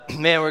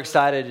Man, we're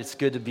excited. It's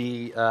good to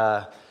be,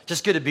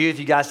 just good to be with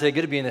you guys today.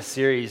 Good to be in this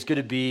series. Good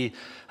to be,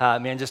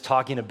 just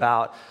talking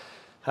about,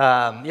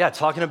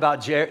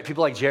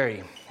 people like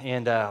Jerry.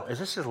 And is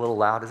this just a little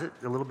loud? Is it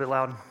a little bit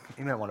loud?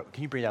 You might want to.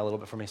 Can you bring that a little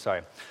bit for me?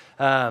 Sorry.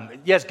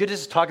 It's good to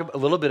just talk a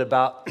little bit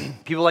about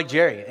people like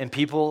Jerry and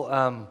people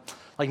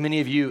like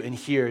many of you in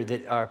here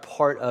that are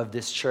part of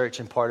this church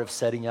and part of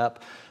setting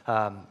up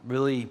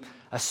really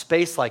a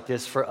space like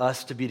this for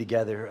us to be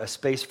together, a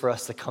space for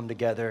us to come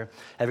together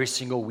every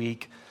single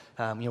week.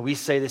 We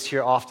say this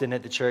here often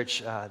at the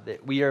church that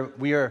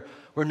we're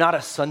not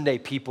a Sunday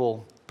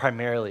people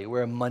primarily.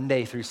 We're a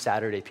Monday through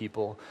Saturday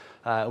people.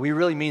 We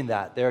really mean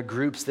that. There are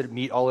groups that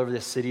meet all over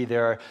this city.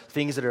 There are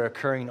things that are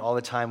occurring all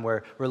the time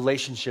where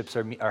relationships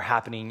are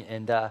happening,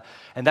 and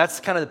that's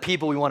kind of the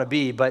people we want to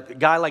be. But a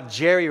guy like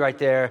Jerry right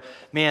there,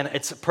 man,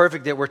 it's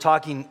perfect that we're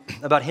talking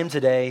about him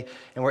today,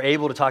 and we're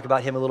able to talk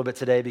about him a little bit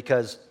today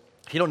because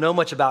if you don't know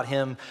much about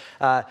him,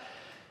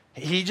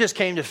 he just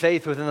came to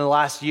faith within the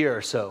last year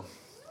or so.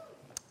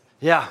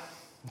 Yeah,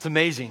 it's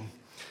amazing.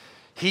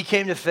 He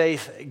came to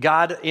faith.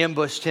 God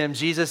ambushed him.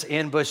 Jesus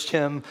ambushed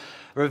him,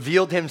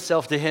 revealed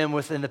himself to him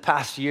within the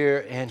past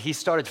year, and he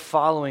started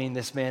following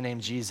this man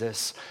named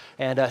Jesus.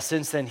 And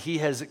since then, he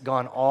has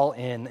gone all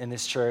in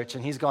this church,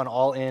 and he's gone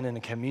all in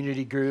a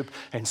community group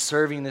and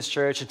serving this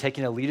church and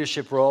taking a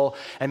leadership role.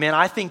 And man,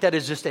 I think that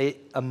is just an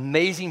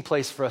amazing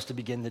place for us to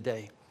begin the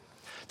day.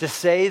 To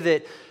say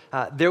that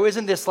there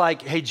isn't this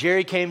like, hey,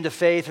 Jerry came to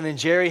faith, and then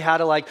Jerry had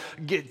to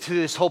get to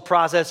this whole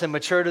process and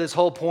mature to this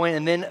whole point,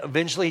 and then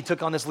eventually he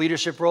took on this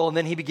leadership role, and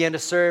then he began to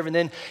serve, and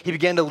then he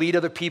began to lead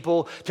other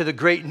people to the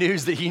great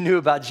news that he knew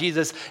about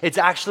Jesus. It's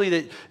actually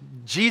that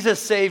Jesus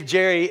saved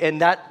Jerry,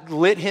 and that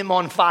lit him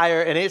on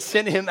fire, and it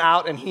sent him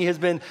out, and he has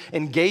been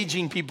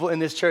engaging people in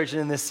this church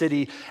and in this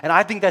city, and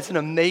I think that's an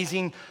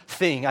amazing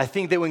thing. I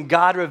think that when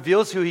God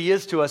reveals who he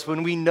is to us,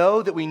 when we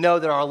know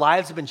that our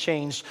lives have been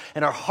changed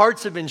and our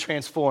hearts have been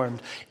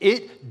transformed,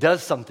 it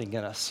does something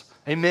in us.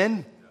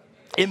 Amen?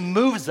 It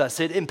moves us.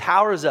 It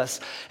empowers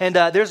us. And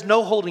there's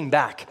no holding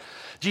back.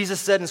 Jesus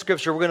said in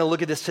Scripture, we're going to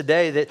look at this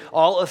today, that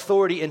all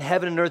authority in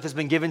heaven and earth has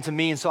been given to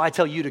me, and so I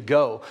tell you to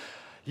go.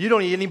 You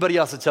don't need anybody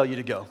else to tell you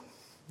to go.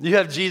 You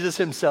have Jesus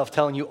himself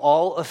telling you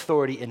all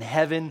authority in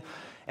heaven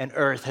and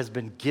earth has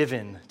been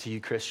given to you,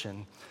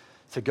 Christian,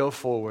 to go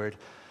forward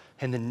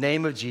in the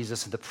name of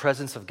Jesus, in the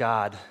presence of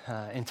God,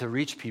 and to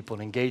reach people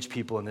and engage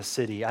people in this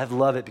city. I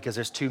love it because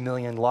there's 2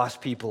 million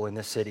lost people in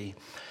this city.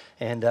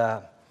 And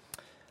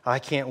I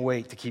can't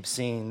wait to keep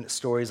seeing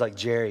stories like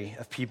Jerry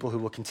of people who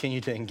will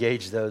continue to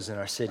engage those in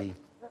our city.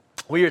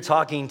 We are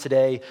talking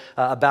today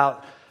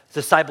about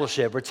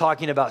discipleship. We're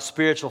talking about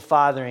spiritual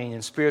fathering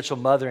and spiritual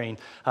mothering.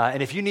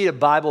 And if you need a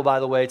Bible,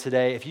 by the way,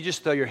 today, if you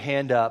just throw your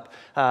hand up,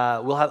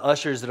 we'll have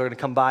ushers that are going to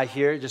come by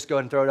here. Just go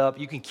ahead and throw it up.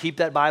 You can keep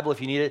that Bible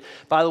if you need it.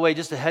 By the way,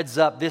 just a heads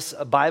up, this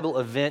Bible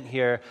event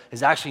here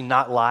is actually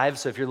not live.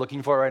 So if you're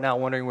looking for it right now,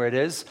 wondering where it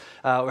is,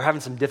 we're having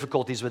some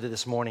difficulties with it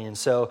this morning. And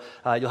so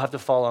you'll have to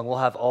follow along. We'll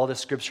have all the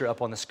scripture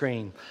up on the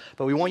screen.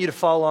 But we want you to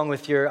follow along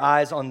with your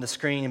eyes on the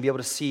screen and be able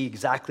to see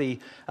exactly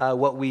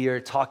what we are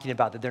talking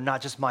about, that they're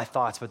not just my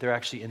thoughts, but they're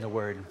actually in the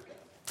Word.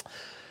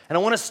 And I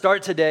want to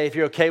start today, if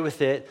you're okay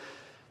with it.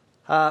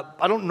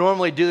 I don't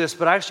normally do this,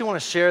 but I actually want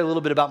to share a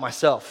little bit about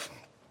myself.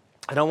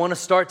 And I want to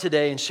start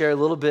today and share a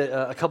little bit,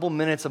 a couple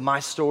minutes of my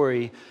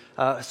story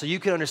so you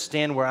can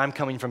understand where I'm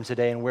coming from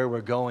today and where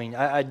we're going.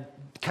 I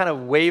kind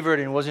of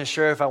wavered and wasn't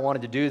sure if I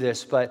wanted to do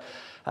this, but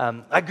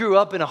I grew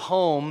up in a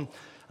home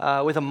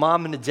with a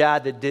mom and a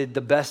dad that did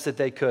the best that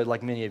they could,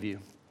 like many of you.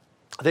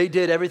 They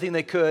did everything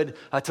they could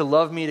to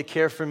love me, to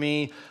care for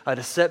me,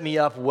 to set me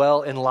up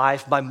well in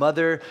life. My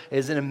mother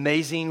is an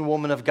amazing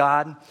woman of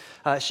God.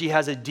 She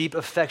has a deep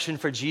affection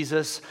for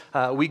Jesus.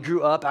 We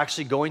grew up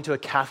actually going to a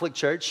Catholic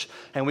church,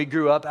 and we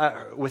grew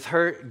up with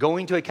her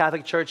going to a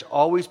Catholic church,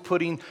 always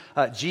putting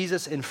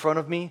Jesus in front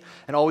of me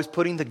and always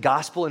putting the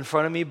gospel in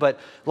front of me. But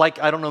like,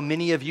 I don't know,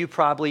 many of you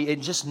probably,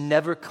 it just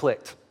never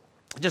clicked.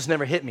 It just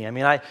never hit me. I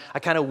mean, I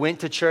kind of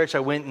went to church. I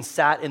went and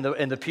sat in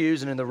the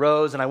pews and in the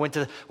rows, and I went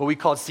to what we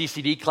called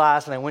CCD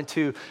class, and I went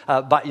to,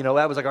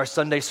 that was like our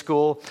Sunday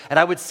school, and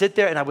I would sit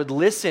there and I would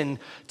listen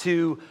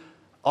to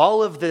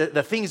all of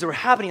the things that were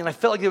happening, and I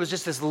felt like there was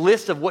just this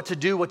list of what to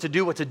do,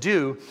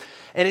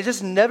 and it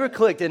just never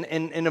clicked. And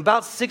in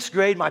about 6th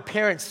grade, my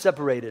parents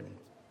separated.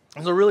 It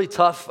was a really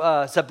tough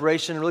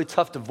separation, a really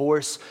tough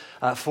divorce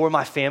for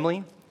my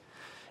family.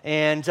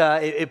 And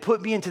it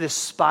put me into this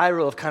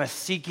spiral of kind of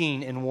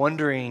seeking and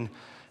wondering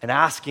and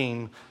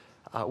asking,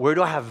 where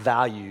do I have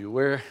value?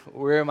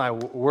 Where am I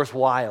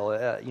worthwhile?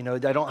 I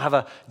don't have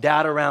a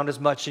dad around as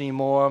much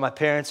anymore. My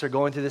parents are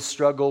going through this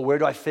struggle. Where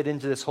do I fit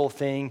into this whole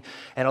thing?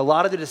 And a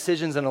lot of the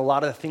decisions and a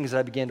lot of the things that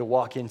I began to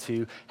walk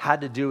into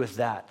had to do with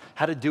that,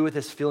 had to do with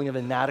this feeling of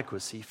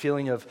inadequacy,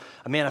 feeling of,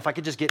 man, if I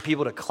could just get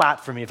people to clap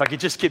for me, if I could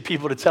just get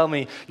people to tell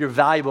me you're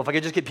valuable, if I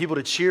could just get people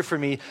to cheer for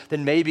me,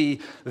 then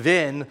maybe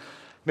then,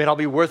 man, I'll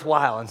be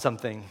worthwhile in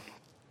something.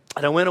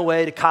 And I went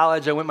away to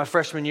college. I went my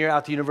freshman year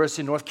out to the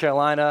University of North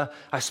Carolina.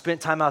 I spent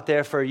time out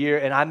there for a year,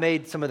 and I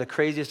made some of the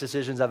craziest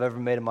decisions I've ever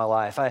made in my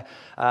life.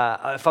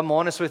 If I'm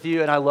honest with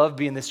you, and I love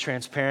being this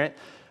transparent,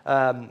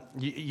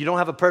 you don't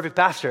have a perfect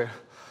pastor.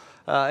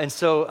 And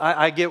so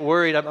I get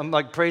worried. I'm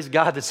like, praise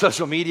God that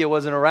social media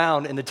wasn't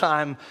around in the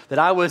time that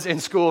I was in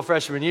school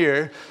freshman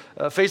year.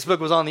 Facebook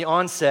was on the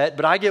onset,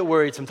 but I get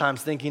worried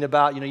sometimes thinking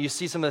about, you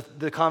see some of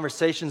the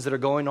conversations that are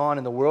going on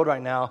in the world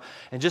right now.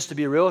 And just to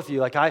be real with you,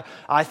 like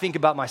I think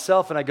about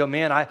myself and I go,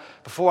 man,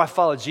 before I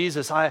followed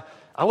Jesus, I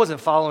wasn't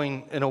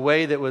following in a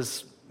way that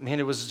was,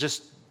 it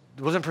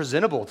wasn't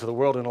presentable to the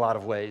world in a lot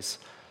of ways.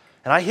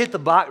 And I hit the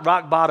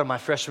rock bottom my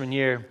freshman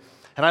year.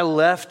 And I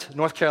left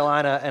North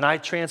Carolina, and I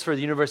transferred to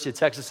the University of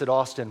Texas at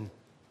Austin.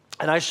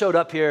 And I showed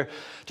up here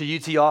to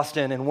UT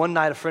Austin, and one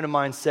night a friend of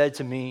mine said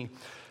to me,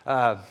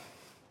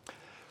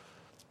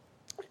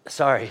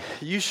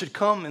 you should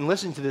come and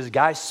listen to this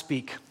guy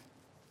speak.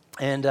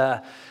 And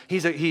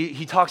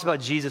he talks about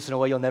Jesus in a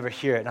way you'll never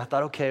hear it. And I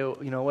thought, okay,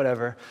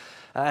 whatever.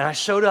 And I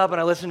showed up and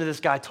I listened to this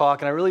guy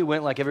talk, and I really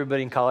went like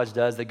everybody in college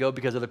does. They go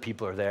because other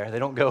people are there. They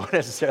don't go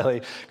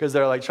necessarily because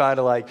they're like trying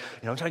to I'm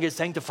trying to get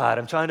sanctified.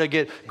 I'm trying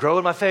to grow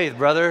in my faith,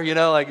 brother.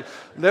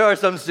 There are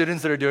some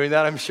students that are doing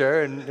that, I'm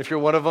sure. And if you're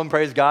one of them,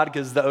 praise God,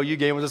 because the OU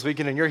game was this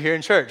weekend and you're here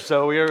in church.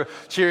 So we are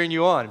cheering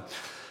you on.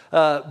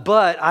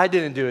 But I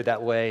didn't do it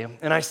that way.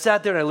 And I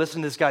sat there and I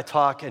listened to this guy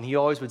talk, and he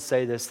always would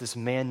say this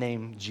man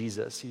named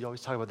Jesus. He'd always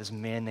talk about this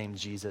man named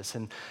Jesus.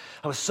 And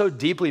I was so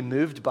deeply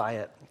moved by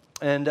it.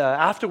 And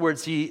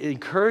afterwards, he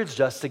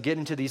encouraged us to get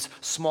into these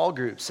small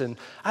groups. And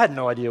I had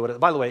no idea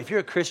by the way, if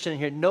you're a Christian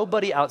here,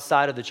 nobody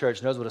outside of the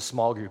church knows what a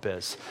small group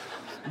is.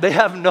 They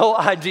have no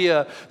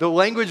idea the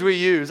language we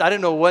use. I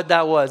didn't know what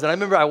that was. And I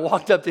remember I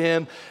walked up to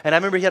him, and I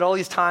remember he had all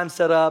these times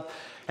set up,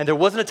 and there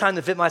wasn't a time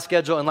that fit my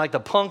schedule. And like the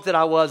punk that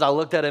I was, I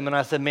looked at him and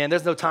I said, man,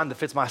 there's no time that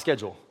fits my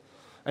schedule.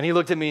 And he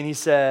looked at me and he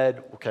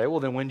said, okay,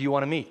 well then when do you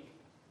want to meet?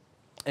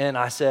 And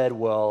I said,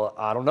 well,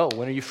 I don't know.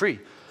 When are you free?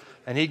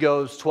 And he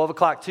goes, 12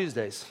 o'clock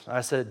Tuesdays.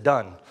 I said,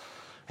 done.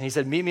 And he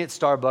said, meet me at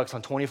Starbucks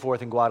on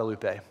 24th in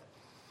Guadalupe.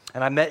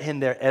 And I met him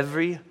there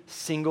every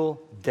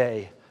single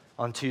day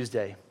on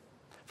Tuesday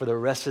for the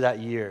rest of that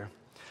year.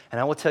 And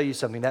I will tell you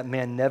something, that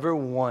man never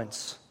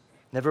once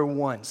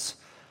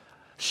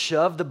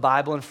shoved the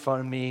Bible in front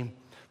of me,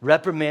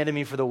 reprimanded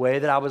me for the way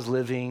that I was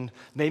living,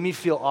 made me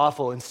feel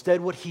awful. Instead,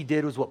 what he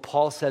did was what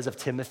Paul says of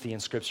Timothy in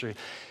Scripture.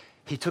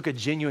 He took a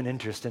genuine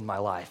interest in my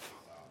life.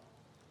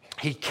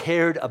 He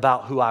cared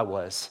about who I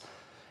was.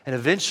 And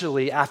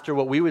eventually, after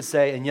what we would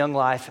say in young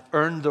life,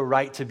 earned the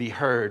right to be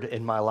heard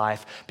in my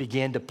life,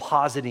 began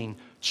depositing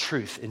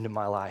truth into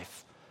my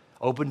life.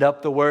 Opened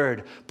up the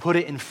Word, put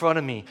it in front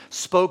of me,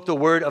 spoke the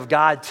Word of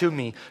God to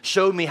me,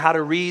 showed me how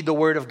to read the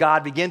Word of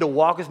God, began to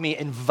walk with me,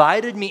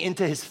 invited me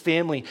into his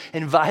family,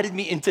 invited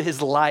me into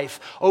his life,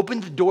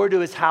 opened the door to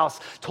his house,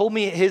 told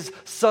me his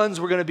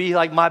sons were going to be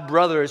like my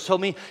brothers,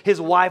 told me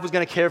his wife was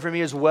going to care for me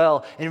as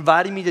well,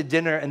 invited me to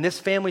dinner. And this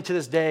family to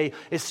this day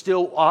is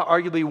still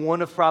arguably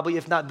one of probably,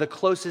 if not the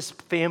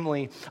closest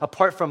family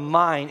apart from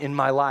mine in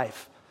my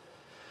life.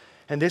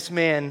 And this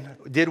man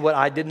did what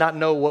I did not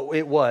know what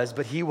it was,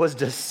 but he was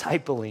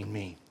discipling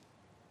me.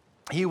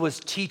 He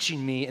was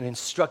teaching me and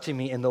instructing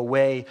me in the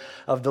way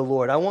of the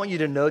Lord. I want you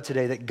to know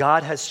today that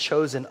God has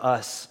chosen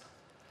us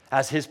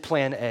as his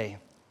plan A.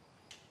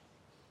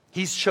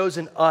 He's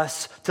chosen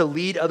us to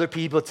lead other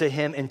people to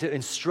him and to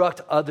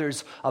instruct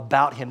others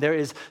about him. There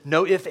is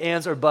no ifs,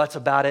 ands, or buts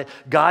about it.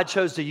 God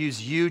chose to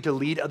use you to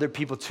lead other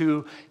people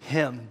to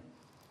him.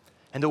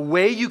 And the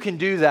way you can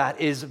do that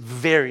is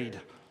varied.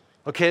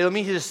 Okay, let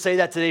me just say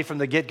that today from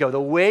the get-go.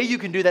 The way you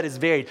can do that is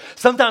varied.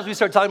 Sometimes we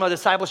start talking about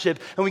discipleship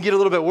and we get a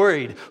little bit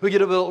worried. We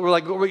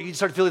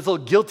start to feel this little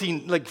guilty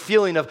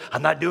feeling of,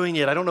 I'm not doing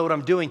it. I don't know what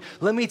I'm doing.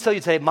 Let me tell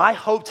you today, my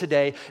hope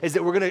today is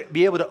that we're going to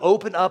be able to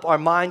open up our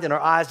mind and our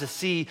eyes to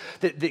see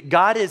that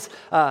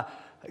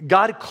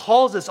God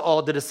calls us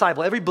all to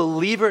disciple. Every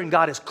believer in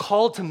God is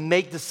called to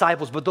make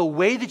disciples, but the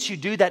way that you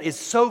do that is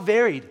so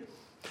varied.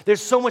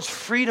 There's so much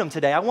freedom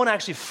today. I want to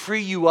actually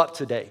free you up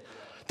today.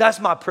 That's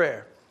my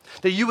prayer.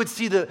 That you would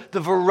see the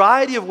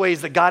variety of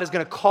ways that God is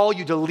going to call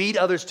you to lead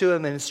others to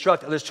him and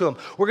instruct others to him.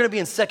 We're going to be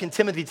in 2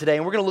 Timothy today,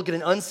 and we're going to look at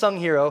an unsung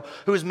hero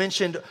who is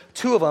mentioned,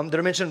 two of them that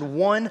are mentioned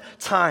one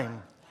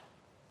time.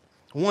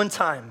 One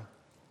time.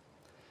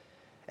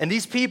 And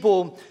these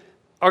people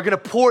are going to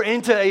pour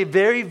into a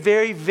very,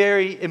 very,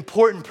 very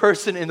important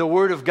person in the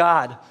Word of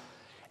God.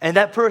 And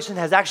that person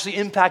has actually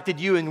impacted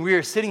you, and we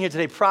are sitting here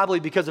today probably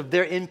because of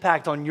their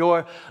impact on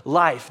your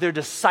life. Their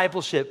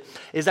discipleship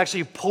is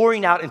actually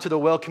pouring out into the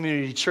Well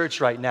Community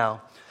Church right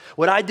now.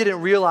 What I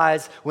didn't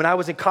realize when I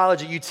was in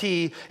college at UT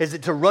is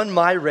that to run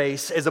my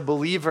race as a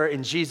believer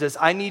in Jesus,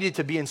 I needed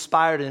to be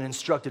inspired and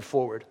instructed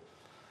forward.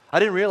 I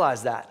didn't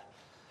realize that.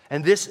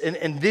 And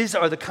these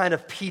are the kind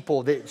of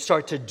people that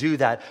start to do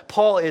that.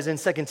 Paul is in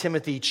 2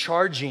 Timothy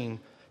charging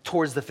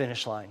towards the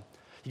finish line.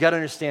 You got to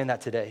understand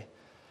that today.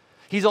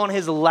 He's on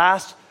his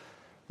last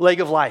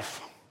leg of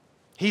life.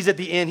 He's at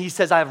the end. He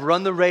says, I have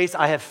run the race.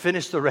 I have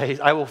finished the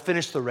race. I will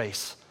finish the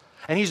race.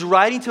 And he's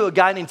writing to a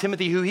guy named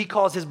Timothy who he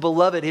calls his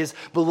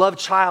beloved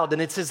child.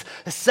 And it's his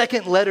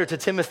second letter to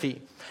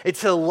Timothy.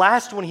 It's the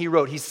last one he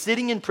wrote. He's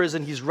sitting in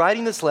prison. He's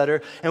writing this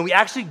letter. And we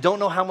actually don't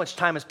know how much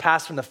time has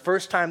passed from the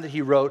first time that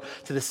he wrote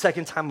to the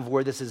second time of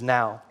where this is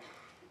now.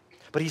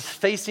 But he's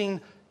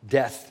facing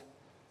death.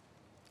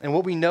 And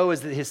what we know is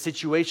that his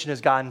situation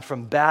has gotten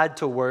from bad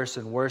to worse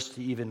and worse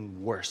to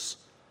even worse.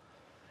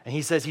 And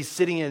he says he's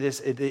sitting at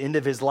the end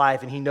of his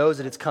life, and he knows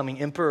that it's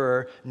coming.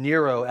 Emperor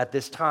Nero at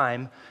this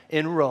time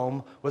in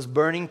Rome were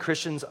burning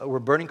Christians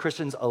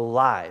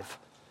alive.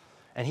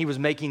 And he was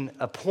making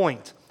a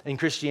point in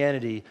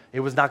Christianity.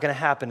 It was not going to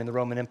happen in the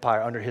Roman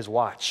Empire under his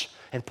watch.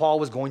 And Paul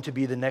was going to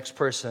be the next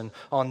person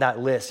on that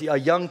list. A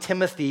young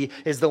Timothy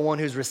is the one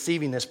who's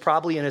receiving this,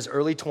 probably in his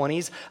early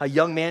 20s, a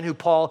young man who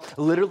Paul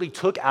literally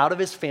took out of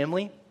his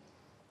family,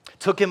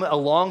 took him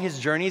along his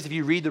journeys. If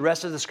you read the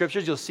rest of the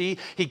scriptures, you'll see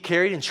he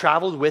carried and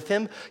traveled with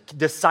him,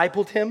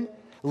 discipled him,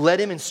 led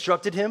him,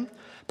 instructed him.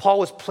 Paul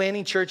was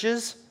planting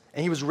churches,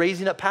 and he was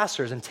raising up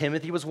pastors, and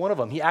Timothy was one of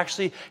them. He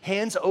actually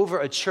hands over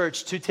a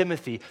church to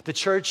Timothy, the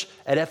church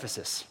at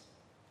Ephesus.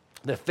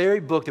 The very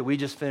book that we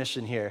just finished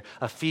in here,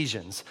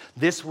 Ephesians,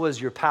 this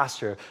was your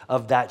pastor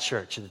of that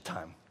church at the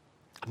time.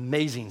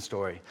 Amazing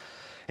story.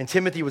 And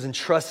Timothy was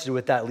entrusted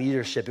with that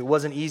leadership. It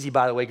wasn't easy,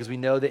 by the way, because we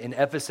know that in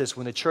Ephesus,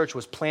 when the church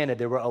was planted,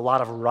 there were a lot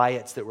of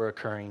riots that were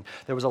occurring.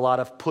 There was a lot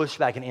of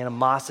pushback and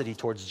animosity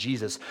towards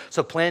Jesus.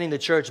 So planting the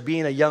church,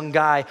 being a young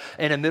guy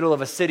in the middle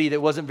of a city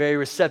that wasn't very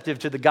receptive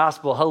to the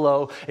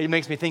gospel, it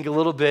makes me think a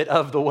little bit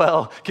of the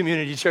Well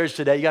Community Church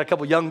today. You got a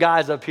couple young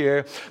guys up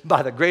here,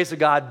 by the grace of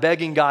God,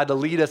 begging God to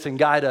lead us and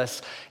guide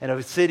us in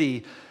a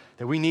city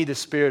that we need the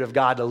Spirit of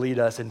God to lead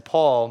us. And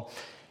Paul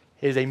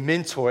is a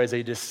mentor, is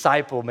a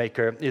disciple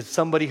maker, is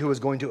somebody who is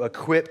going to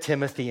equip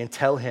Timothy and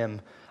tell him,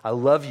 I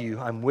love you,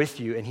 I'm with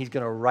you, and he's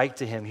going to write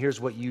to him,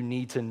 here's what you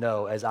need to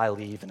know as I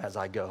leave and as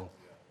I go.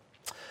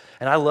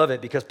 And I love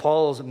it because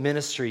Paul's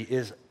ministry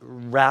is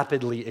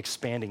rapidly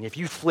expanding. If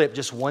you flip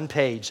just one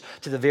page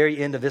to the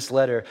very end of this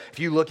letter, if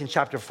you look in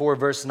chapter 4,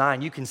 verse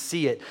 9, you can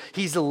see it.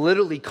 He's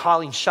literally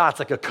calling shots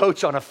like a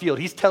coach on a field.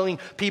 He's telling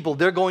people,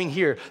 they're going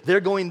here, they're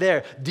going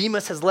there.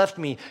 Demas has left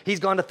me. He's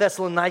gone to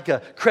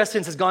Thessalonica.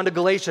 Crescens has gone to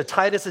Galatia.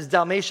 Titus is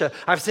Dalmatia.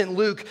 I've sent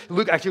Luke.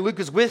 Luke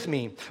is with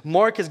me.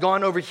 Mark has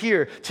gone over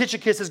here.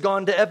 Tychicus has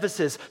gone to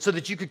Ephesus so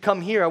that you could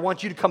come here. I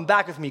want you to come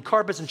back with me.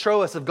 Carpus and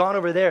Troas have gone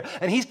over there.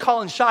 And he's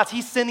calling shots.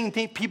 He's sending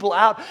people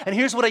out. And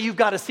here's what you've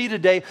got to see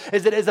today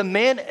is that as a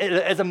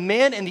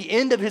man in the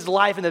end of his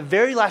life, in the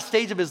very last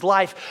stage of his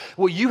life,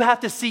 what you have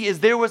to see is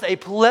there was a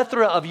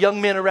plethora of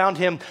young men around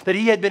him that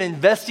he had been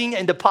investing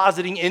and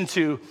depositing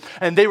into,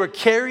 and they were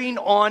carrying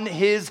on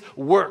his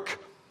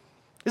work.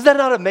 Is that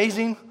not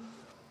amazing?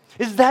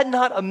 Is that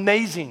not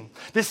amazing?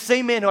 This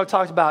same man who I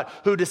talked about,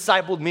 who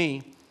discipled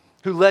me,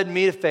 who led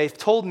me to faith,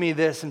 told me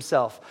this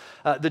himself.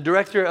 The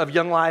director of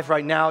Young Life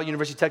right now at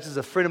University of Texas is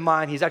a friend of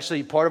mine. He's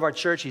actually part of our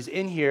church. He's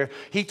in here.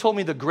 He told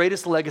me the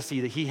greatest legacy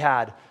that he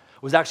had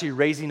was actually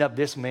raising up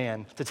this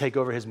man to take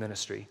over his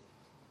ministry.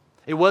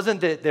 It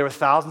wasn't that there were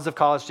thousands of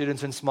college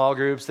students in small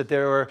groups, that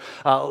there were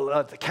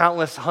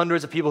countless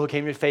hundreds of people who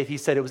came to faith. He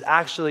said it was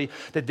actually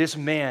that this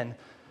man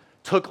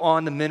took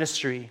on the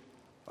ministry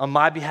on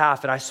my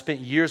behalf, and I spent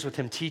years with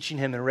him teaching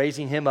him and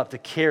raising him up to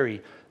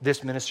carry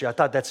this ministry. I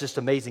thought that's just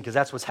amazing because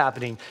that's what's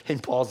happening in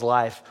Paul's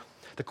life.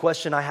 The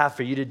question I have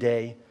for you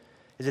today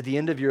is, at the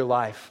end of your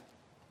life,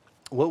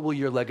 what will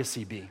your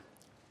legacy be?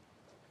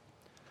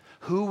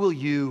 Who will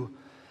you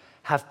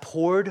have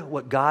poured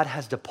what God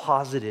has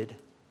deposited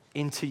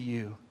into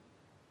you,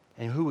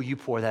 and who will you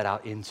pour that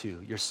out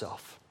into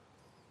yourself?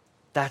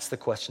 That's the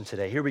question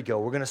today. Here we go.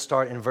 We're going to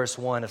start in verse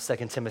 1 of 2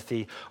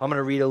 Timothy. I'm going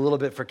to read a little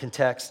bit for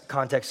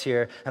context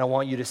here, and I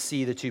want you to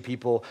see the two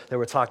people that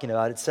we're talking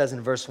about. It says in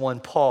verse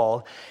 1,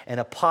 Paul, an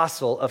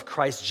apostle of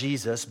Christ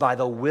Jesus, by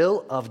the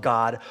will of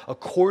God,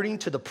 according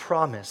to the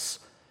promise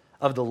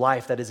of the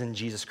life that is in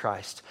Jesus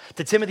Christ.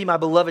 To Timothy, my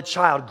beloved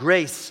child,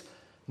 grace,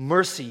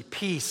 mercy,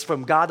 peace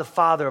from God the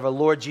Father of our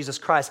Lord Jesus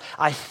Christ.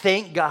 I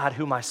thank God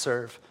whom I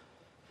serve,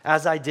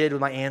 as I did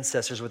with my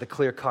ancestors with a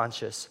clear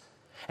conscience.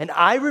 And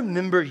I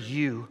remember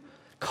you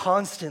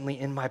constantly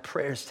in my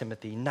prayers,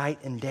 Timothy, night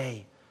and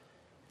day.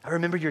 I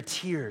remember your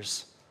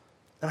tears,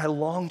 and I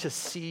long to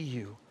see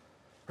you.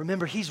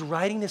 Remember, he's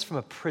writing this from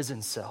a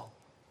prison cell,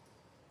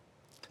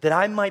 that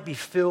I might be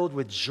filled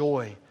with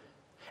joy.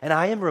 And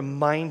I am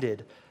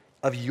reminded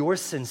of your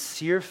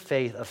sincere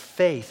faith, a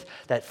faith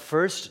that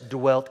first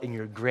dwelt in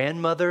your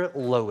grandmother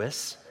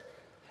Lois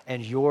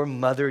and your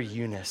mother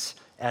Eunice,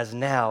 as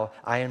now,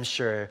 I am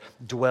sure,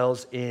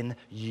 dwells in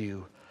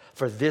you.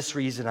 For this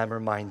reason, I'm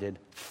reminded,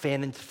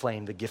 fan into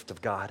flame the gift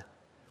of God,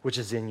 which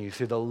is in you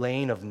through the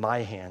laying of my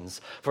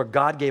hands. For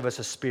God gave us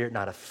a spirit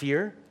not of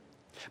fear,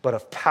 but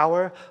of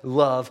power,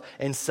 love,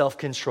 and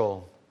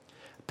self-control.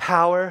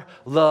 power,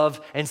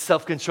 love, and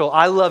self-control.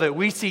 I love it.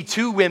 We see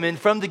two women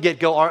from the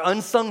get-go, our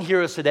unsung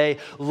heroes today,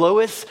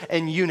 Lois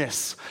and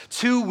Eunice.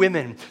 Two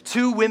women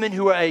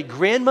who are a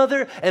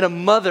grandmother and a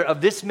mother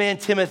of this man,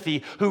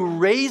 Timothy, who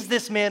raised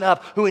this man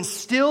up, who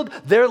instilled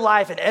their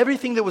life and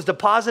everything that was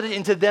deposited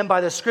into them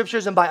by the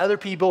scriptures and by other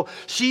people.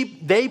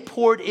 They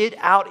poured it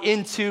out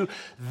into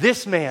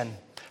this man.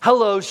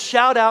 Hello,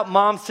 shout out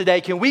moms today.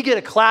 Can we get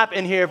a clap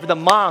in here for the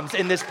moms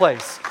in this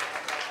place?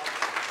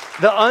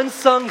 The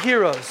unsung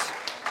heroes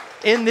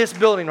in this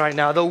building right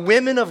now, the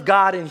women of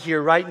God in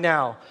here right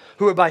now,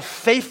 who are by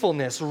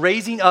faithfulness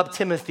raising up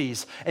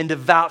Timothy's and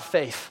devout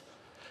faith.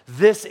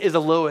 This is a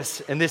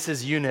Lois and this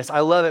is Eunice. I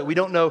love it. We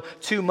don't know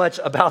too much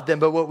about them,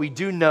 but what we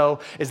do know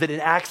is that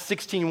in Acts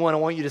 16:1, I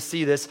want you to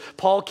see this.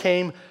 Paul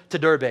came to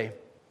Derbe.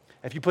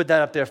 If you put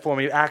that up there for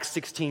me, Acts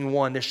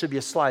 16:1, there should be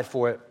a slide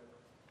for it.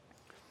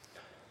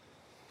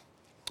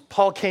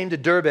 Paul came to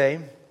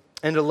Derbe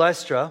and to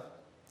Lystra,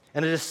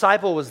 and a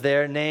disciple was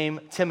there named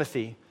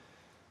Timothy.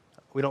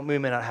 We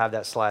may not have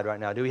that slide right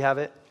now. Do we have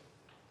it?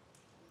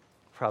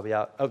 Probably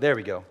out. Oh, there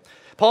we go.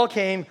 Paul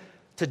came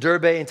to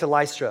Derbe and to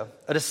Lystra.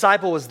 A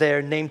disciple was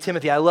there named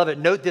Timothy. I love it.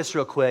 Note this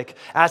real quick.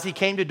 As he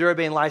came to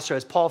Derbe and Lystra,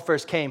 as Paul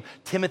first came,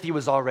 Timothy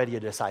was already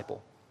a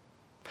disciple.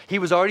 He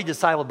was already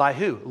discipled by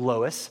who?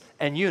 Lois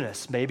and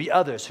Eunice, maybe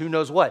others, who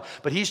knows what.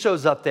 But he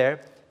shows up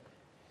there,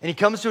 and he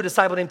comes to a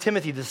disciple named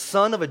Timothy, the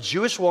son of a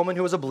Jewish woman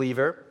who was a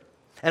believer,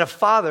 and a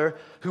father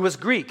who was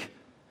Greek.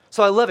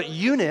 So I love it.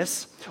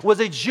 Eunice was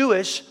a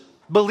Jewish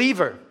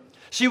believer.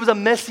 She was a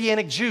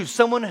Messianic Jew,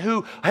 someone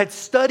who had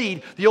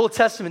studied the Old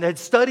Testament, had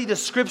studied the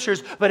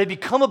scriptures, but had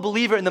become a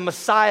believer in the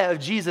Messiah of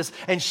Jesus.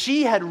 And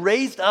she had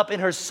raised up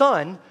in her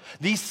son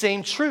these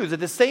same truths.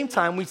 At the same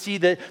time, we see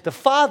that the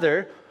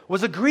father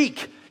was a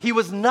Greek. He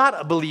was not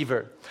a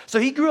believer. So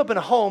he grew up in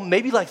a home,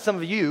 maybe like some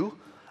of you,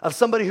 of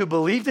somebody who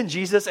believed in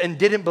Jesus and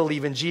didn't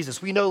believe in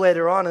Jesus. We know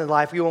later on in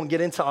life, we won't get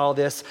into all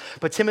this,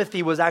 but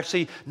Timothy was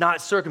actually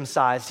not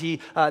circumcised.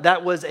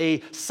 That was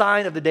a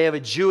sign of the day of a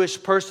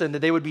Jewish person that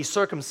they would be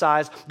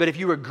circumcised, but if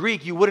you were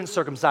Greek, you wouldn't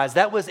circumcise.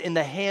 That was in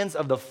the hands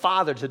of the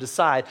father to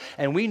decide,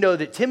 and we know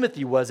that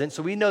Timothy wasn't,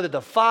 so we know that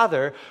the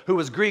father, who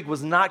was Greek,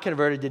 was not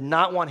converted, did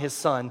not want his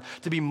son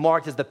to be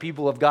marked as the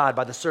people of God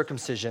by the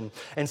circumcision.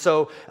 And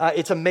so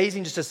it's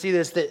amazing just to see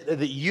this,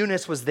 that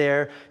Eunice was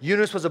there.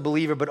 Eunice was a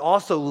believer, but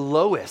also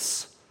Lois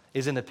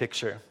is in the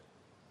picture.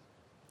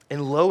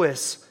 And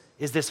Lois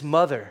is this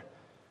mother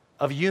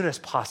of Eunice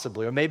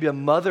possibly, or maybe a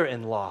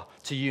mother-in-law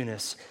to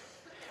Eunice.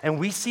 And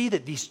we see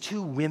that these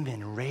two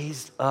women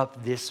raised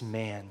up this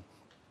man.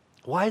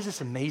 Why is this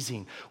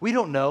amazing? We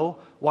don't know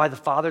why the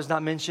father's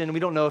not mentioned.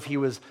 We don't know if he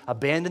was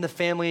abandoned the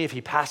family, if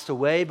he passed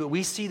away, but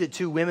we see that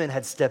two women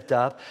had stepped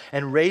up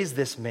and raised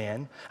this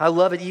man. I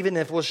love it, even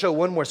if we'll show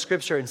one more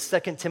scripture in 2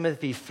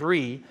 Timothy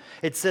 3.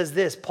 It says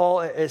this, Paul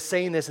is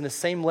saying this in the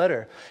same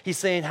letter. He's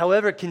saying,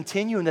 however,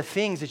 continue in the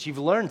things that you've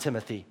learned,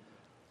 Timothy,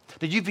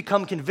 that you've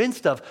become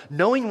convinced of,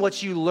 knowing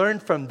what you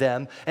learned from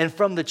them and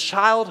from the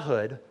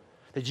childhood,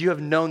 that you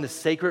have known the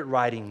sacred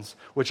writings,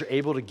 which are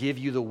able to give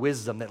you the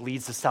wisdom that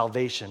leads to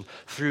salvation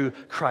through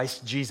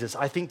Christ Jesus.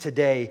 I think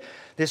today,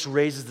 this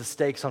raises the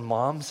stakes on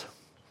moms.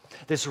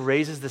 This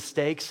raises the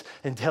stakes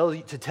and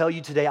to tell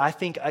you today, I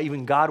think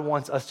even God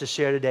wants us to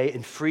share today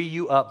and free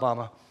you up,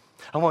 mama.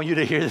 I want you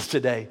to hear this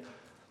today.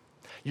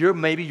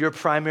 Maybe your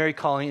primary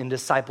calling in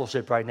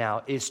discipleship right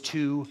now is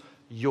to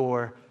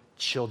your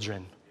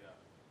children.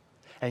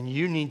 And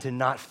you need to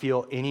not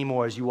feel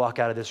anymore as you walk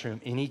out of this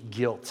room, any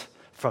guilt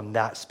from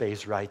that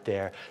space right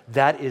there.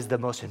 That is the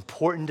most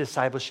important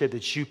discipleship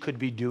that you could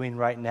be doing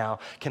right now.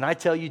 Can I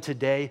tell you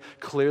today,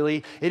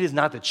 clearly, it is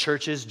not the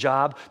church's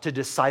job to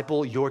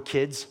disciple your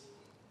kids.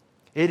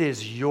 It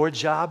is your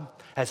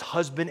job as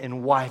husband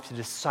and wife to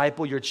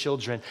disciple your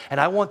children. And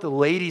I want the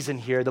ladies in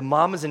here, the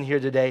mamas in here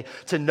today,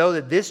 to know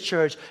that this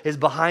church is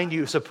behind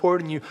you,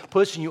 supporting you,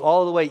 pushing you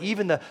all the way.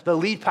 Even the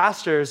lead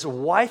pastor's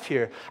wife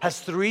here has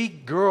 3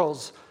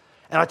 girls.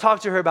 And I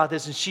talked to her about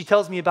this, and she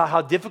tells me about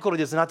how difficult it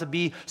is not to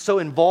be so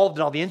involved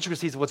in all the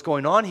intricacies of what's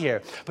going on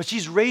here. But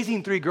she's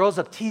raising 3 girls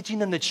up, teaching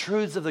them the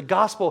truths of the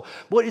gospel.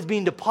 What is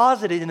being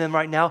deposited in them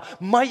right now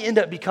might end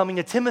up becoming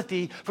a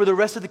Timothy for the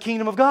rest of the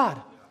kingdom of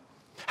God.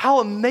 How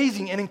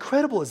amazing and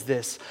incredible is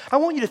this? I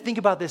want you to think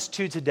about this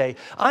too today.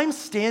 I'm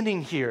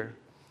standing here,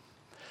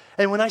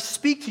 and when I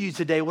speak to you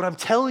today, what I'm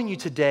telling you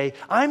today,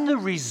 I'm the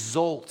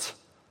result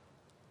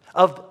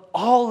of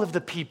all of the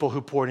people who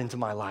poured into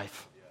my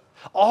life.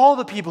 All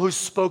the people who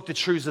spoke the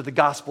truths of the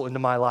gospel into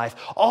my life.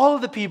 All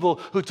of the people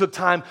who took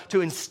time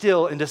to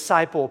instill and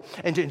disciple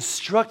and to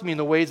instruct me in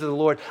the ways of the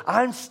Lord.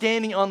 I'm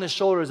standing on the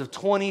shoulders of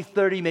 20,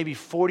 30, maybe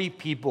 40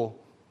 people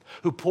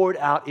who poured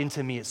out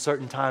into me at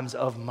certain times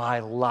of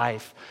my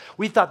life.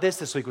 We thought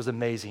this week was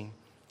amazing.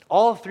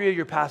 All 3 of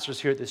your pastors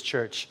here at this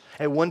church,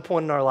 at one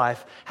point in our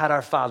life, had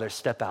our fathers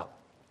step out.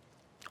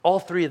 All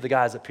 3 of the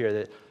guys up here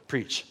that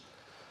preach.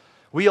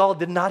 We all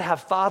did not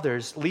have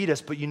fathers lead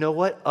us, but you know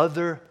what?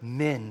 Other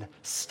men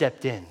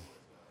stepped in.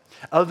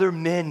 Other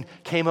men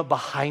came up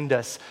behind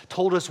us,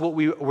 told us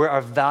where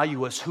our value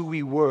was, who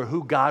we were,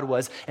 who God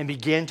was, and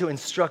began to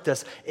instruct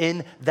us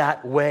in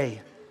that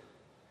way.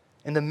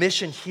 And the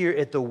mission here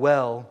at the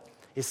well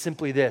is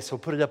simply this. We'll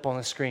put it up on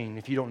the screen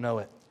if you don't know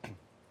it.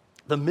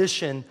 The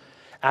mission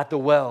at the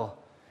well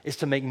is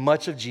to make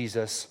much of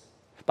Jesus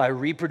by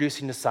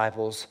reproducing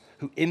disciples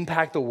who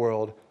impact the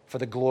world for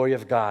the glory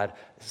of God.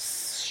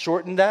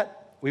 Shorten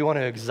that, we want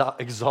to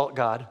exalt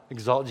God,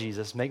 exalt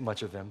Jesus, make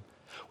much of him.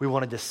 We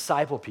want to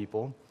disciple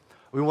people.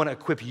 We want to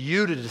equip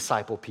you to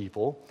disciple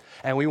people.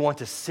 And we want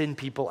to send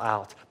people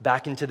out,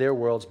 back into their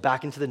worlds,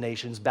 back into the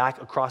nations,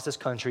 back across this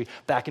country,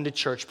 back into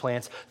church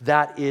plants.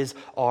 That is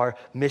our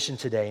mission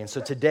today. And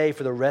so today,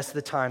 for the rest of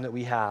the time that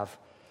we have,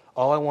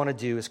 all I want to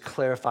do is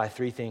clarify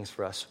three things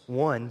for us.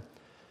 One,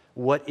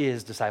 what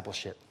is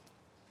discipleship?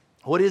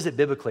 What is it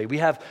biblically? We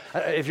have,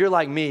 if you're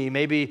like me,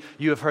 maybe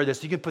you have heard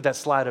this. You can put that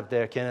slide up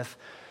there, Kenneth.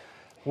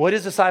 What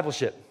is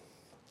discipleship?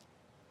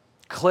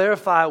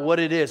 Clarify what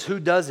it is. Who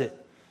does it?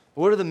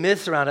 What are the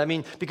myths around it? I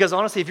mean, because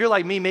honestly, if you're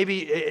like me,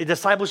 maybe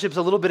discipleship's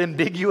a little bit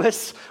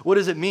ambiguous. What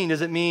does it mean?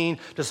 Does it mean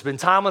to spend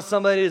time with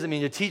somebody? Does it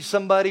mean to teach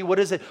somebody? What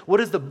is it? What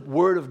does the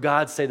Word of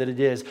God say that it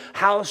is?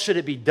 How should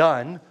it be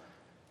done?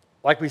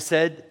 Like we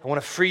said, I want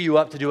to free you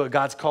up to do what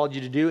God's called you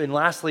to do. And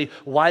lastly,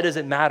 why does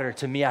it matter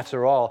to me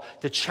after all?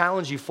 To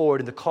challenge you forward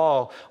in the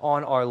call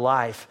on our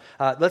life.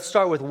 Let's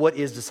start with what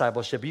is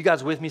discipleship. Are you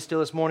guys with me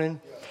still this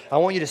morning? I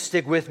want you to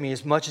stick with me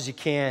as much as you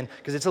can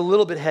because it's a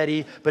little bit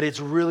heady, but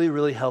it's really,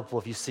 really helpful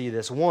if you see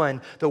this.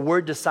 One, the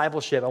word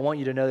discipleship, I want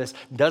you to know this,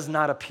 does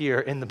not appear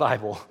in the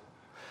Bible.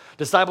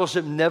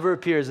 Discipleship never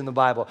appears in the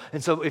Bible.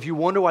 And so if you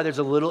wonder why there's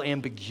a little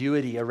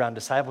ambiguity around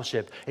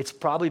discipleship, it's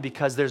probably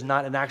because there's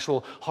not an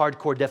actual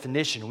hardcore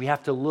definition. We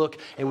have to look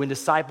at when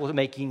disciple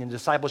making and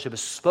discipleship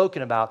is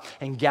spoken about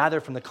and gather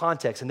from the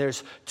context. And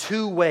there's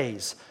two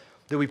ways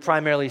that we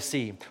primarily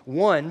see.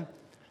 One,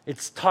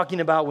 it's talking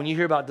about when you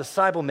hear about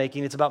disciple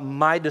making, it's about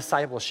my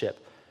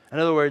discipleship. In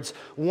other words,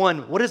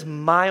 one, what is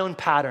my own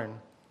pattern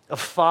of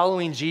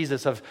following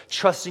Jesus, of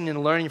trusting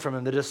and learning from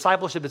him, the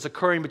discipleship that's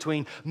occurring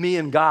between me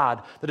and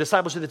God, the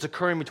discipleship that's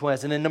occurring between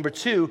us. And then number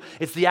two,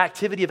 it's the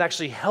activity of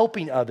actually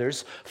helping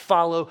others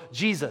follow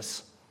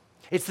Jesus.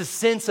 It's the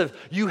sense of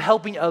you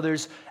helping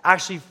others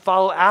actually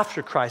follow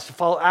after Christ, to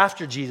follow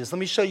after Jesus. Let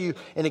me show you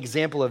an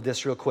example of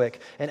this real quick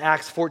in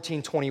Acts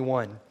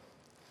 14:21.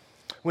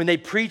 When they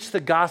preached the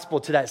gospel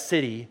to that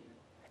city,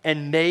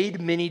 and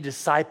made many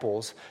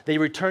disciples, they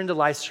returned to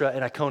Lystra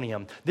and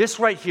Iconium. This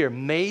right here,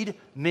 made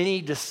many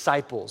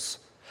disciples.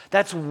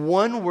 That's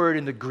one word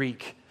in the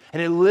Greek,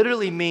 and it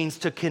literally means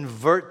to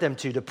convert them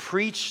to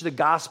preach the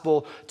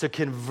gospel, to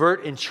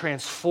convert and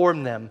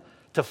transform them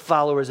to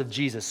followers of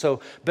Jesus.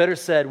 So better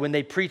said, when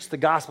they preached the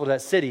gospel to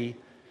that city,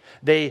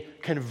 they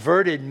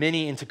converted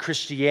many into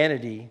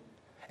Christianity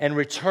and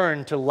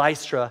returned to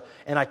Lystra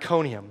and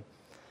Iconium.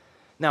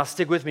 Now,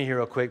 stick with me here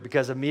real quick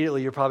because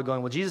immediately you're probably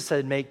going, well, Jesus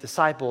said make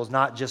disciples,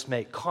 not just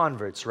make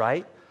converts,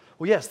 right?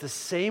 Well, yes, the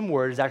same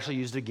word is actually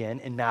used again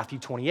in Matthew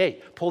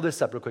 28. Pull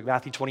this up real quick,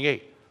 Matthew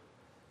 28.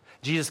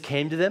 Jesus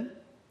came to them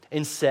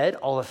and said,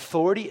 all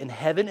authority in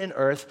heaven and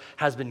earth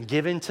has been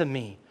given to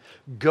me.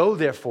 Go,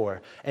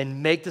 therefore,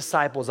 and make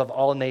disciples of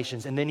all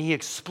nations. And then he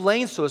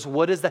explains to us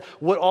what is that,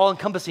 what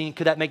all-encompassing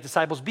could that make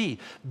disciples be?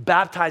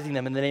 Baptizing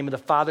them in the name of the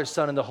Father,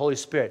 Son, and the Holy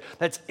Spirit.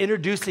 That's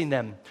introducing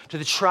them to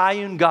the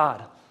triune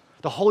God,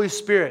 the Holy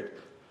Spirit.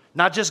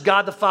 Not just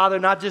God the Father,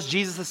 not just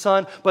Jesus the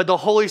Son, but the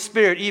Holy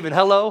Spirit even.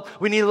 Hello?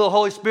 We need a little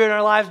Holy Spirit in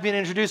our lives being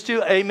introduced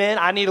to. Amen.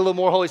 I need a little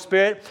more Holy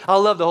Spirit. I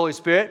love the Holy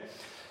Spirit.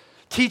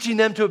 Teaching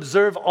them to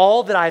observe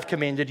all that I've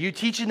commanded you,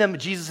 teaching them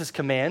Jesus'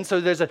 command.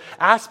 So there's an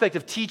aspect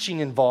of teaching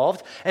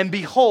involved. And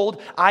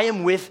behold, I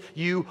am with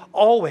you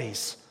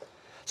always.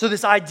 So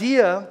this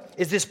idea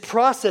is this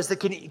process that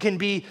can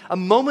be a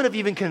moment of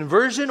even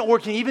conversion, or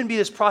it can even be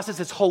this process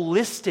that's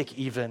holistic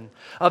even,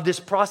 of this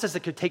process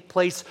that could take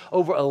place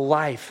over a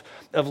life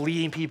of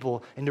leading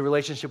people into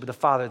relationship with the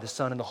Father, the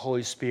Son, and the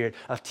Holy Spirit,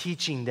 of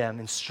teaching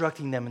them,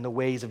 instructing them in the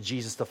ways of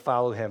Jesus to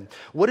follow him.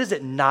 What does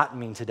it not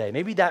mean today?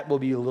 Maybe that will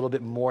be a little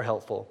bit more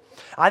helpful.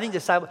 I think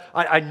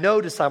I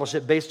know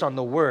discipleship based on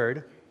the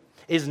word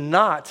is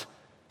not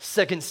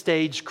second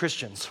stage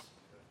Christians.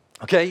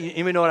 Okay, you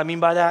even know what I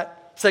mean by that?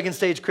 Second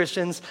stage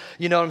Christians,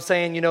 you know what I'm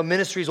saying? You know,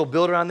 ministries will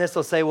build around this.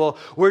 They'll say, well,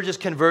 we're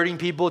just converting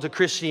people to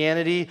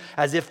Christianity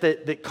as if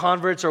the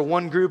converts are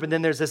one group, and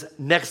then there's this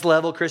next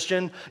level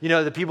Christian, you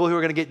know, the people who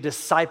are going to get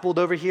discipled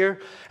over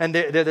here, and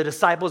they're the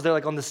disciples. They're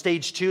like on the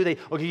stage 2.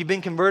 Okay, you've been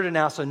converted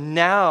now, so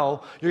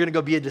now you're going to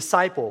go be a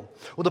disciple.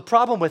 Well, the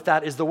problem with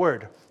that is the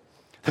word.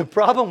 The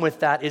problem with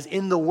that is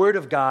in the word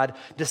of God,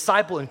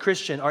 disciple and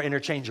Christian are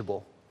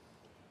interchangeable.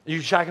 Are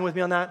you tracking with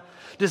me on that?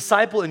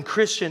 Disciple and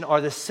Christian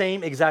are the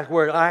same exact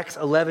word. Acts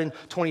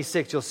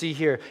 11:26, you'll see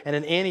here. And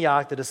in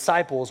Antioch, the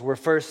disciples were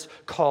first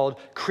called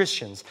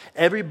Christians.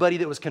 Everybody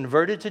that was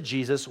converted to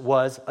Jesus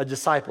was a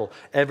disciple.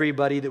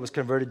 Everybody that was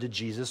converted to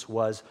Jesus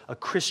was a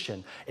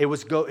Christian. It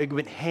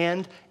went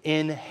hand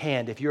in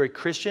hand. If you're a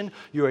Christian,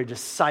 you're a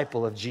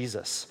disciple of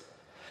Jesus.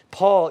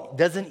 Paul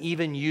doesn't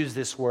even use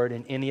this word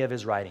in any of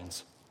his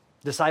writings.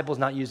 Disciple is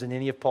not used in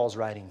any of Paul's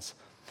writings.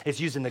 It's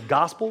used in the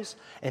Gospels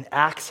and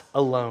Acts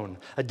alone.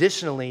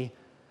 Additionally,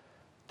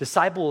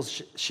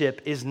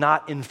 discipleship is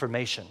not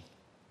information.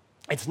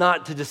 It's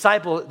not to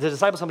disciple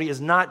somebody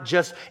is not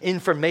just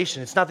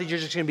information. It's not that you're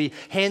just going to be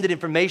handed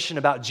information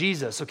about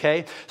Jesus,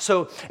 okay?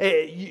 So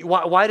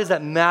why does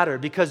that matter?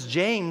 Because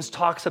James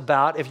talks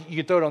about, if you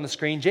can throw it on the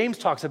screen, James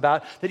talks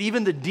about that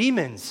even the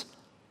demons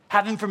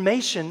have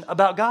information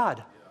about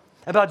God,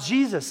 about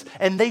Jesus,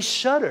 and they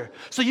shudder.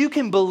 So you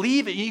can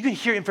believe it. You can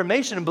hear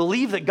information and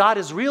believe that God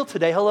is real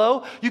today.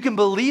 Hello? You can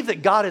believe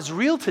that God is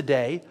real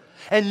today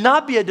and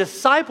not be a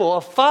disciple,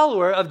 a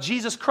follower of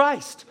Jesus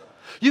Christ.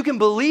 You can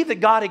believe that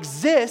God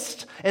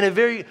exists in a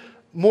very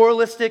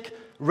moralistic,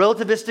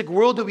 relativistic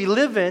world that we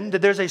live in,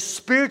 that there's a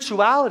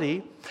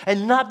spirituality,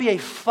 and not be a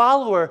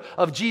follower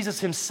of Jesus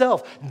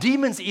himself.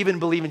 Demons even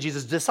believe in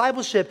Jesus.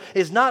 Discipleship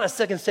is not a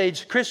second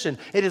stage Christian.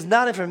 It is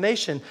not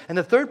information. And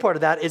the third part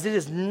of that is it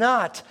is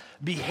not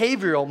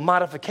behavioral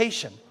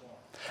modification.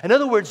 In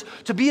other words,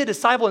 to be a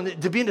disciple and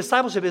to be in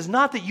discipleship is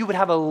not that you would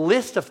have a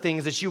list of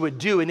things that you would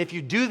do, and if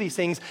you do these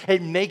things,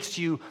 it makes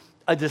you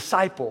a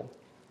disciple.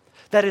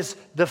 That is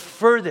the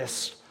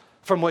furthest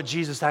from what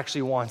Jesus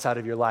actually wants out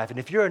of your life. And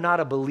if you're not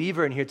a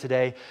believer in here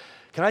today,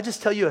 can I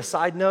just tell you a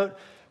side note?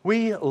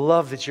 We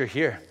love that you're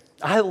here.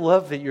 I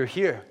love that you're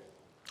here.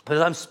 But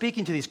as I'm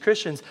speaking to these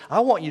Christians, I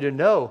want you to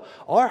know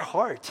our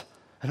heart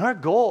and our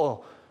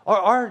goal,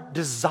 our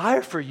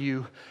desire for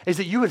you is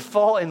that you would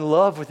fall in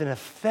love with an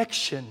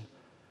affection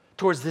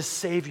towards this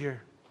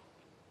Savior.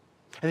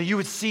 And that you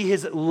would see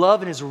his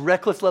love and his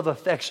reckless love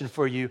affection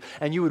for you,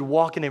 and you would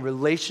walk in a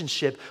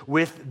relationship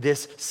with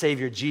this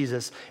Savior,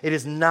 Jesus. It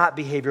is not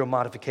behavioral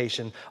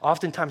modification.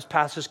 Oftentimes,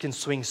 pastors can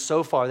swing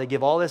so far. They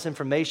give all this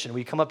information.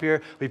 We come up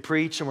here, we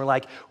preach, and we're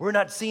like, we're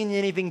not seeing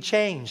anything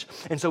change.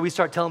 And so we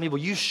start telling people,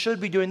 you should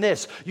be doing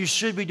this. You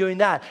should be doing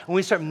that. And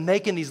we start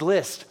making these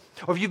lists.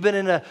 Or if you've been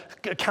in an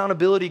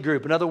accountability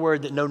group, another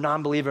word that no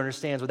non-believer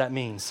understands what that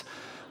means.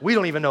 We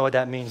don't even know what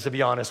that means, to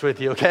be honest with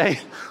you, okay?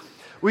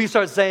 We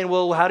start saying,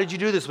 well, how did you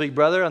do this week,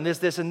 brother, on this,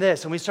 this, and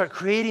this? And we start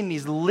creating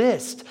these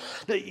lists.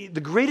 The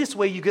greatest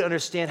way you can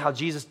understand how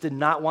Jesus did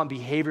not want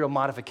behavioral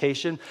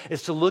modification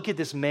is to look at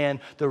this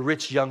man, the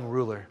rich young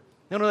ruler.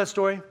 You know that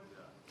story?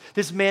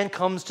 This man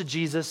comes to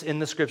Jesus in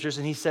the scriptures,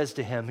 and he says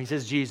to him, he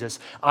says, Jesus,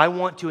 I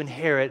want to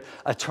inherit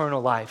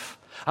eternal life.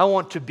 I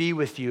want to be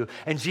with you.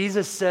 And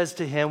Jesus says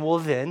to him, well,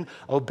 then,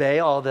 obey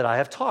all that I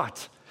have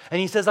taught.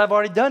 And he says, I've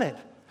already done it.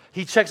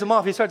 He checks them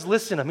off. He starts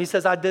listing them. He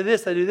says, I did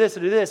this, I do this,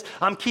 I do this.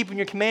 I'm keeping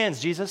your commands,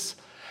 Jesus.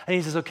 And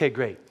he says, okay,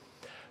 great.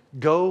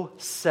 Go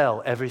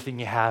sell everything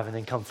you have and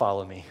then come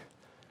follow me.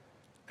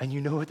 And you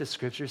know what the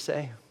scriptures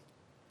say?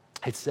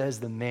 It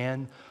says the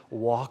man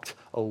walked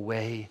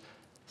away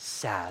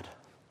sad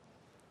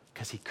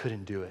because he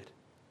couldn't do it.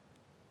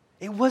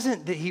 It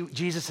wasn't that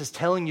Jesus is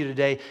telling you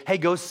today, hey,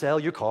 go sell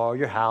your car,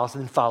 your house,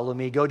 and then follow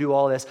me, go do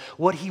all this.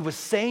 What he was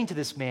saying to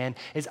this man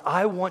is,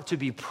 I want to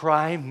be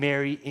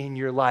primary in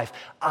your life.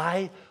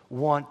 I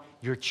want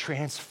your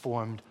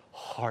transformed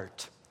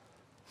heart.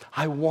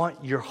 I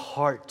want your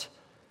heart.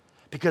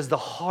 Because the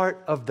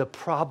heart of the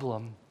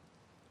problem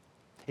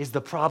is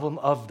the problem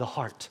of the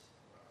heart.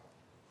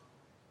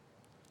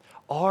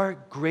 Our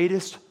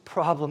greatest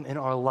problem in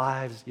our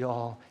lives,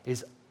 y'all,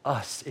 is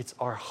us. It's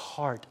our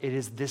heart. It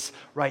is this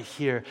right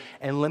here.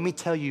 And let me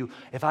tell you,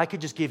 if I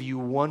could just give you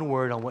one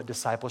word on what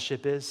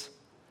discipleship is,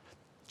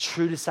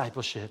 true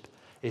discipleship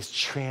is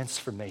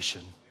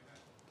transformation.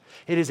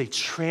 It is a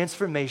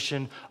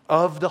transformation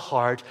of the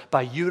heart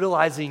by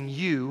utilizing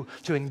you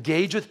to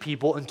engage with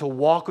people and to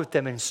walk with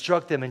them,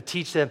 instruct them, and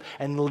teach them,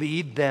 and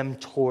lead them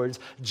towards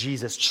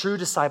Jesus. True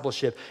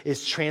discipleship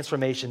is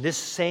transformation. This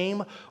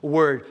same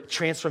word,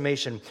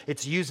 transformation,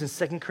 it's used in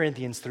 2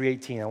 Corinthians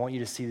 3:18. I want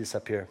you to see this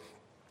up here.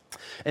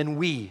 And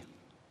we,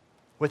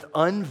 with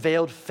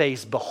unveiled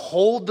face,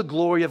 behold the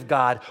glory of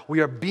God.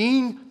 We are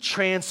being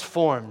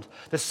transformed.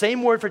 The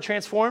same word for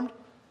transformed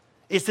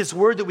is this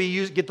word that we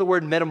use, get the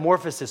word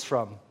metamorphosis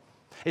from.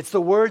 It's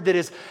the word that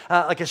is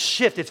like a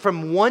shift. It's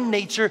from one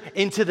nature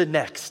into the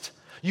next.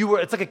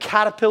 It's like a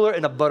caterpillar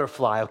and a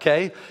butterfly,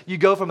 okay? You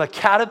go from a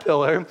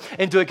caterpillar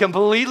into a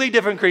completely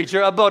different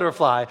creature, a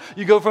butterfly.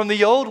 You go from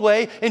the old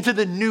way into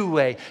the new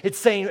way. It's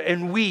saying,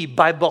 and we,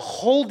 by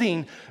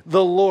beholding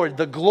the Lord,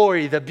 the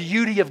glory, the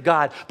beauty of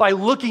God, by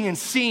looking and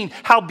seeing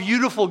how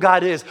beautiful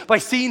God is, by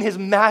seeing his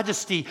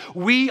majesty,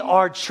 we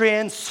are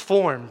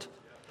transformed.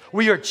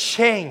 We are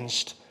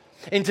changed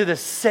into the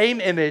same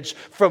image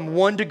from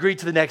one degree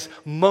to the next,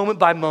 moment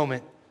by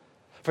moment.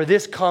 For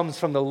this comes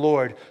from the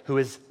Lord, who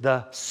is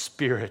the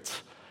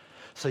Spirit.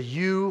 So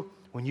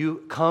when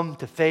you come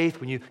to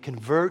faith, when you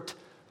convert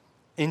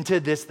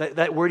into this.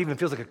 That word even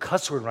feels like a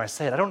cuss word when I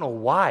say it. I don't know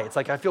why. It's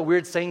like I feel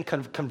weird saying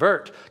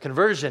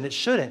conversion. It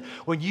shouldn't.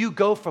 When you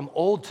go from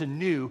old to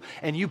new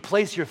and you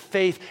place your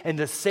faith in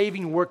the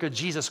saving work of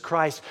Jesus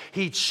Christ,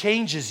 he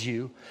changes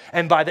you.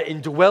 And by the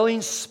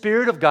indwelling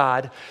Spirit of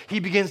God, he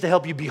begins to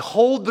help you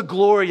behold the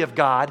glory of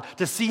God,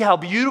 to see how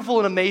beautiful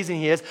and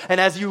amazing he is.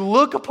 And as you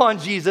look upon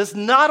Jesus,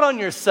 not on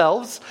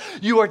yourselves,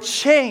 you are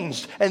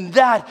changed. And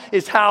that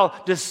is how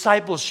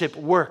discipleship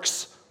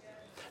works.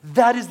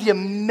 That is the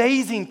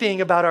amazing thing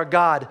about our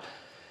God,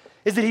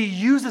 is that he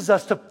uses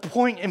us to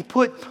point and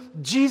put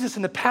Jesus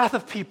in the path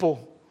of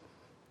people.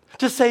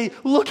 To say,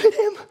 look at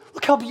him.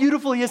 Look how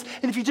beautiful he is.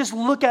 And if you just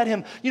look at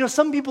him,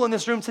 some people in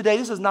this room today,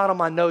 this is not on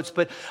my notes,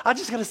 but I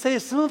just got to say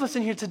this. Some of us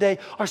in here today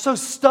are so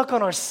stuck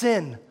on our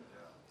sin.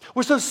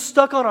 We're so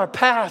stuck on our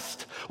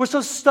past. We're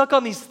so stuck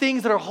on these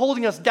things that are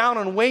holding us down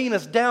and weighing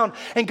us down.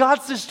 And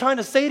God's just trying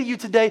to say to you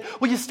today,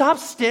 will you stop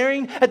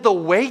staring at the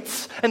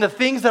weights and the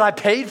things that I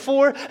paid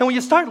for? And will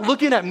you start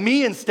looking at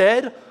me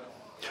instead?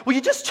 Will you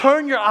just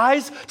turn your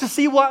eyes to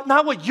see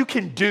not what you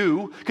can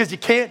do, because you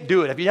can't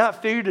do it. Have you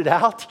not figured it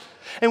out?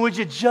 And would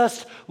you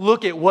just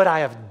look at what I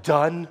have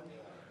done?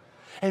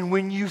 And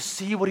when you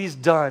see what he's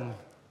done,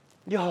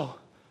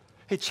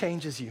 it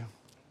changes you.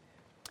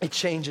 It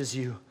changes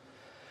you.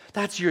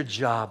 That's your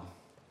job.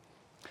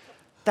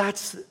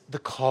 That's the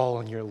call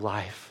in your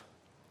life,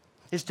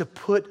 is to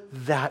put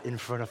that in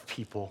front of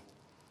people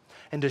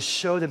and to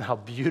show them how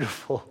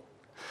beautiful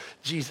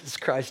Jesus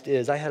Christ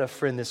is. I had a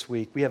friend this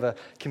week. We have a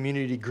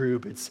community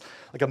group. It's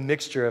like a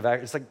mixture of,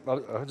 it's like,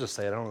 I'll just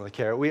say it, I don't really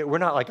care. We're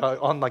not like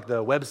on like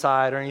the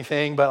website or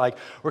anything, but like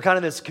we're kind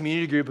of this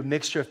community group, a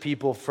mixture of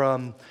people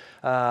from,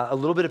 a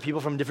little bit of people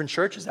from different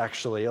churches,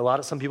 actually.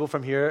 Some people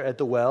from here at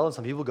the Well, and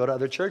some people go to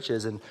other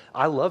churches, and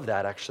I love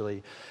that,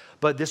 actually.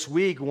 But this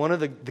week, one of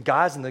the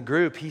guys in the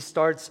group, he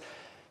starts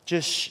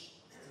just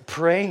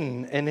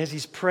praying, and as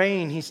he's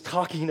praying, he's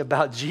talking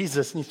about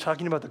Jesus, and he's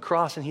talking about the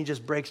cross, and he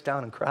just breaks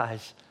down and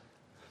cries.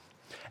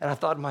 And I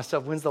thought to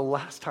myself, when's the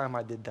last time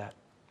I did that?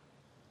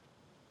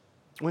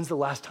 When's the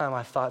last time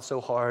I thought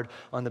so hard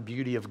on the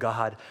beauty of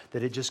God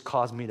that it just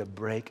caused me to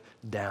break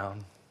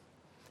down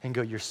and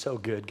go, you're so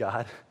good,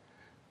 God.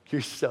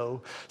 You're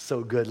so,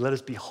 so good. Let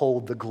us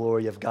behold the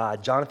glory of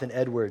God. Jonathan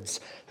Edwards,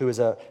 who is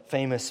a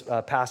famous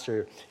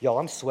pastor. Y'all,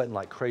 I'm sweating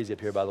like crazy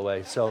up here, by the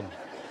way. So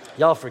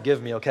y'all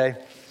forgive me, okay?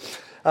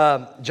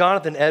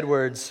 Jonathan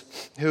Edwards,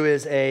 who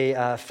is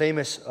a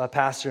famous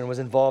pastor and was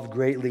involved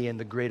greatly in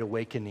the Great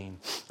Awakening,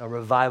 a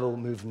revival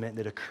movement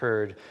that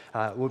occurred,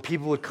 where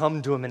people would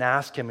come to him and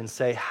ask him and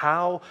say,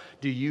 how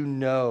do you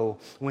know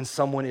when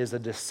someone is a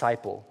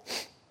disciple?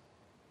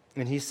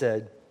 And he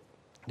said,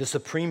 the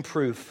supreme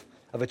proof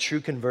of a true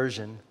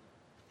conversion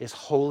is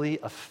holy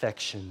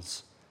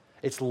affections.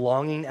 It's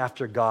longing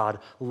after God,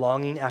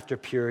 longing after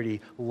purity,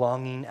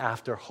 longing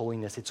after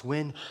holiness. It's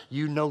when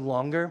you no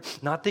longer,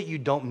 not that you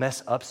don't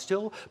mess up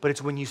still, but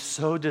it's when you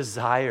so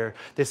desire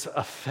this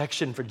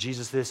affection for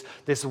Jesus,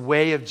 this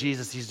way of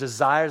Jesus, these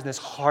desires and this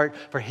heart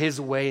for his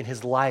way and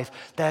his life.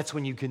 That's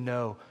when you can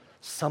know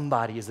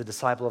somebody is a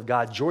disciple of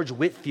God. George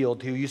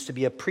Whitefield, who used to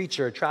be a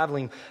preacher, a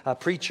traveling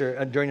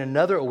preacher during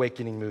another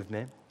awakening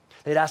movement,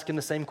 they'd ask him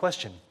the same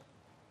question.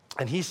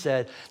 And they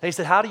said,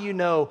 how do you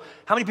know,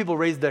 how many people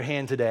raised their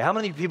hand today? How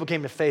many people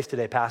came to faith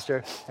today,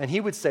 Pastor? And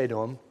he would say to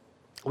them,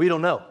 we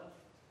don't know.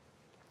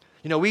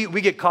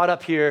 We get caught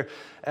up here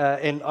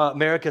in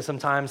America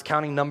sometimes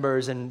counting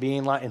numbers and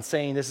being like and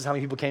saying this is how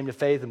many people came to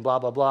faith and blah,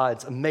 blah, blah.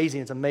 It's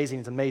amazing, it's amazing,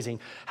 it's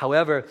amazing.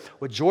 However,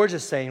 what George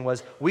is saying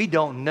was, we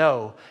don't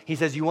know. He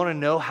says, you want to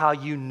know how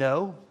you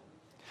know?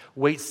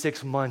 Wait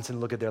 6 months and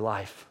look at their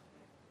life.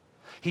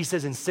 He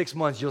says in 6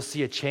 months, you'll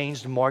see a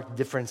changed, marked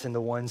difference in the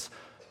ones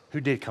who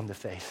did come to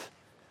faith,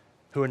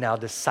 who are now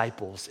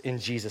disciples in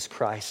Jesus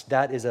Christ.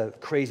 That is a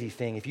crazy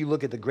thing. If you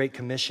look at the Great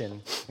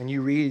Commission and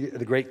you read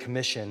the Great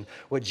Commission,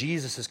 what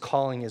Jesus is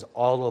calling is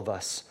all of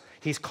us.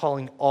 He's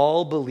calling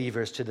all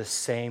believers to the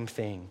same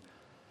thing.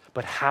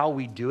 But how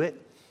we do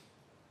it,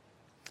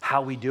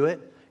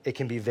 it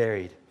can be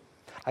varied.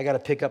 I got to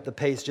pick up the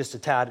pace just a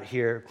tad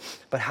here.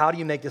 But how do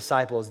you make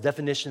disciples?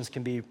 Definitions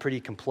can be pretty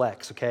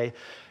complex, okay?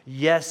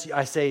 Yes,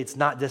 I say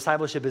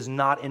discipleship is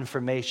not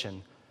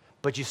information,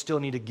 but you still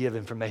need to give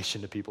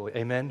information to people.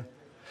 Amen?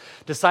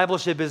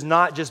 Discipleship is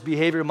not just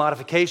behavior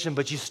modification,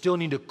 but you still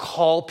need to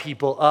call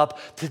people up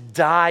to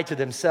die to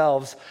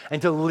themselves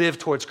and to live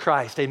towards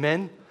Christ.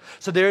 Amen?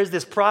 So there is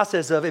this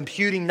process of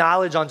imputing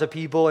knowledge onto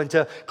people and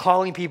to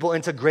calling people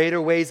into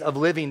greater ways of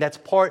living. That's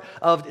part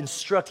of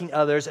instructing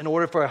others in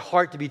order for a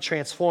heart to be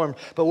transformed.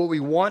 But what we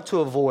want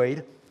to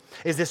avoid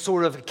is this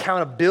sort of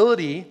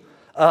accountability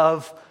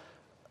of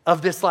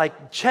this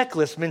like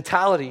checklist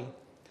mentality.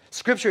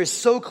 Scripture is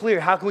so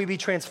clear. How can we be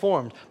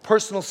transformed?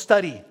 Personal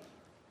study,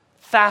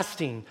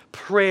 fasting,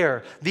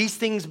 prayer. These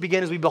things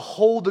begin as we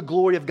behold the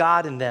glory of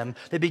God in them.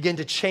 They begin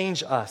to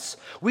change us.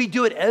 We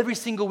do it every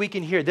single week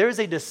in here. There is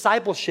a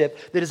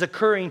discipleship that is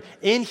occurring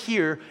in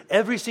here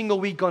every single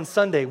week on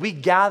Sunday. We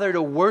gather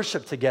to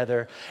worship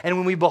together. And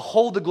when we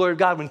behold the glory of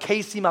God, when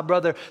Casey, my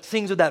brother,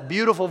 sings with that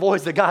beautiful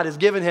voice that God has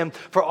given him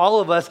for all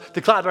of us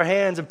to clap our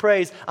hands and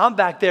praise, I'm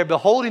back there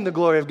beholding the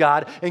glory of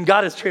God, and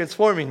God is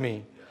transforming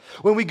me.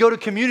 When we go to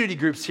community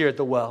groups here at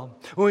the Well,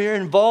 when we are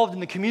involved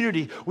in the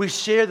community, we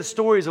share the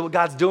stories of what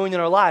God's doing in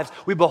our lives.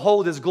 We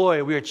behold His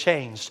glory. We are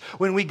changed.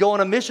 When we go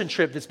on a mission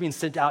trip that's being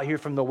sent out here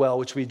from the Well,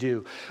 which we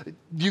do,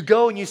 you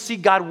go and you see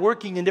God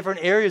working in different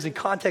areas and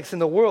contexts in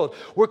the world.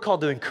 We're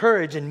called to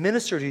encourage and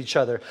minister to each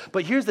other.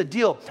 But here's the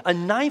deal. A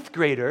ninth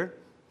grader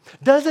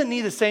doesn't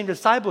need the same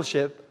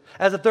discipleship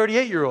as a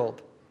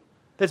 38-year-old.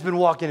 That's been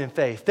walking in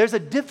faith. There's a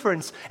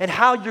difference in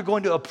how you're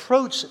going to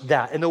approach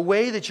that and the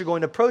way that you're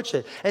going to approach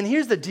it. And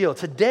here's the deal.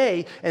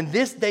 Today, in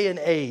this day and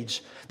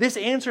age, this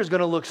answer is going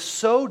to look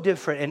so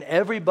different in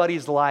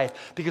everybody's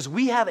life because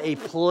we have a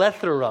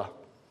plethora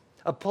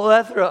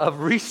of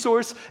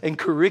resource and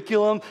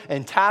curriculum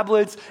and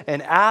tablets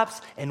and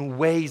apps and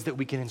ways that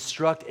we can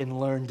instruct and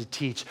learn to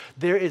teach.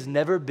 There has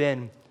never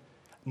been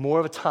more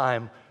of a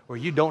time where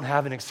you don't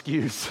have an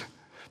excuse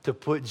to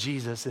put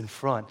Jesus in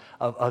front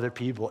of other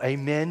people.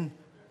 Amen?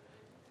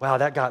 Wow,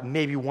 that got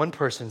maybe one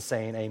person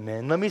saying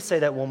amen. Let me say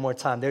that one more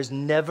time. There's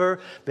never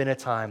been a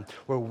time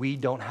where we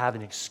don't have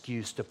an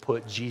excuse to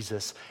put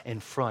Jesus in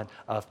front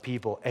of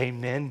people.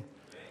 Amen?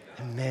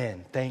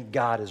 Amen. Thank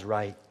God is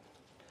right.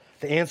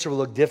 The answer will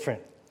look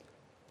different.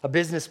 A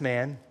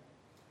businessman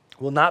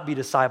will not be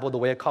discipled the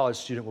way a college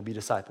student will be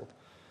discipled.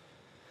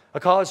 A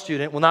college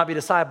student will not be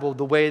discipled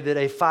the way that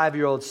a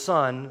 5-year-old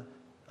son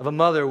of a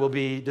mother will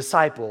be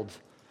discipled.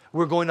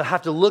 We're going to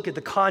have to look at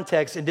the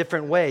context in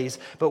different ways.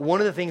 But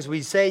one of the things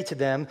we say to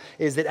them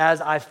is that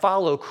as I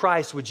follow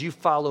Christ, would you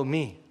follow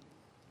me?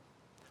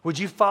 Would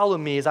you follow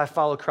me as I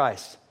follow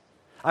Christ?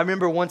 I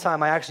remember one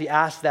time I actually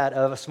asked that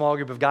of a small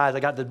group of guys.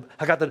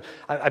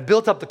 I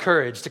built up the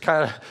courage to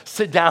kind of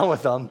sit down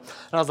with them.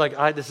 And I was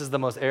like, this is the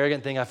most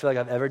arrogant thing I feel like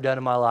I've ever done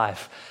in my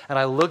life. And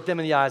I looked them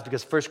in the eyes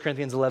because 1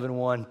 Corinthians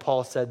 11:1,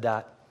 Paul said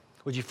that.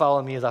 Would you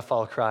follow me as I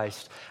follow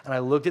Christ? And I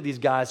looked at these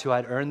guys who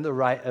had earned the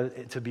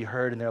right to be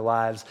heard in their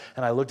lives,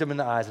 and I looked them in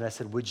the eyes and I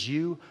said, would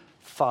you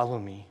follow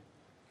me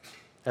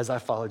as I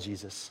follow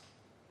Jesus?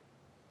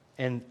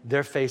 And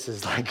their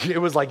faces, it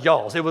was like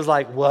y'all's. It was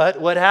like, what?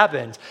 What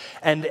happened?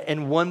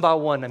 And one by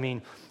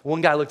one,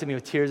 one guy looked at me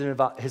with tears in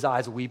his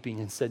eyes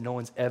weeping and said, no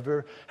one's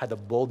ever had the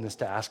boldness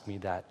to ask me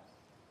that.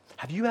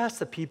 Have you asked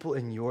the people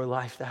in your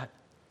life that?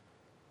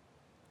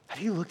 Have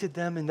you looked at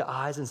them in the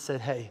eyes and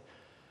said, hey,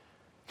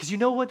 because you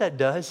know what that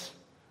does?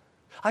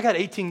 I got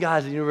 18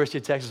 guys at the University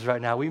of Texas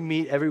right now. We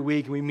meet every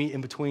week, and we meet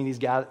in between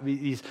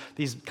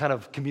these kind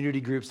of community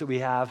groups that we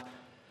have.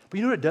 But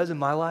you know what it does in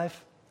my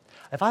life?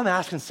 If I'm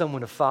asking someone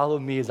to follow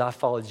me as I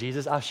follow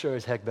Jesus, I sure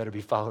as heck better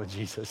be following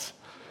Jesus.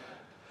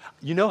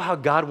 You know how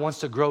God wants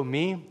to grow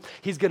me?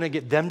 He's going to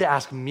get them to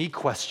ask me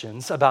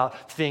questions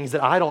about things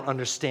that I don't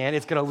understand.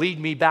 It's going to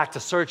lead me back to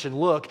search and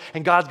look,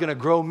 and God's going to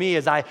grow me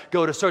as I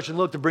go to search and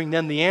look to bring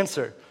them the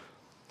answer.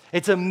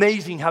 It's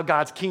amazing how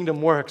God's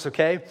kingdom works,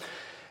 okay?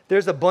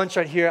 There's a bunch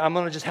right here. I'm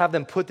going to just have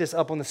them put this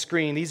up on the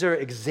screen. These are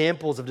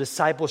examples of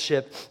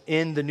discipleship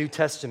in the New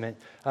Testament.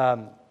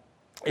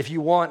 If you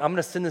want, I'm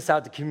going to send this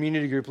out to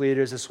community group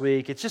leaders this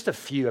week. It's just a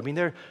few.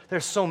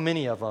 There's so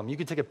many of them. You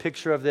can take a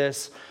picture of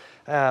this.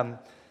 But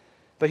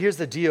here's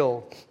the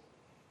deal.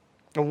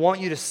 I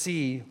want you to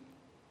see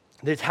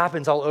that it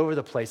happens all over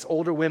the place.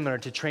 Older women are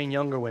to train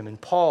younger women.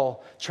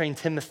 Paul trained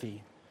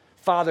Timothy.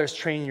 Fathers,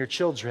 train your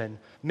children.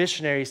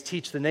 Missionaries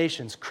teach the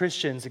nations.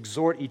 Christians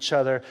exhort each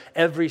other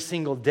every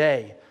single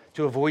day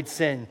to avoid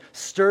sin.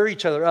 Stir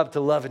each other up to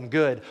love and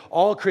good.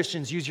 All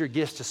Christians use your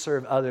gifts to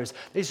serve others.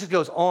 This just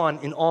goes on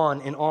and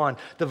on and on.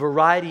 The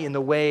variety in the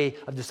way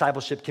of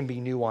discipleship can be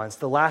nuanced.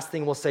 The last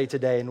thing we'll say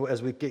today, and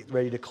as we get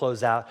ready to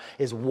close out,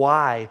 is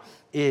why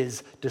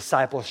is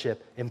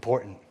discipleship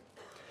important?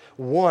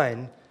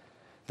 One,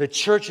 the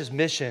church's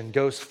mission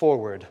goes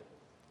forward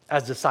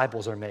as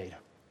disciples are made.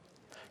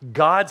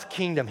 God's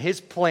kingdom,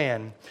 His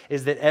plan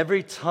is that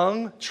every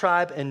tongue,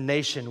 tribe, and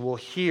nation will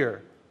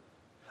hear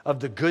of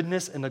the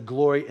goodness and the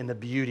glory and the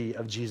beauty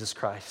of Jesus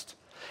Christ.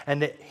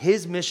 And that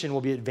His mission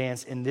will be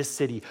advanced in this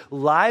city.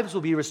 Lives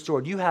will be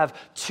restored. You have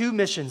two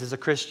missions as a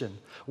Christian.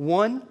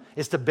 One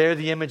is to bear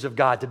the image of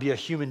God, to be a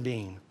human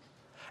being.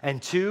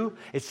 And two,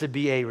 it's to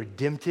be a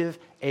redemptive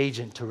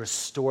agent to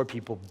restore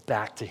people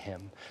back to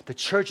Him. The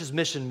church's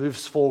mission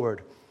moves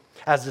forward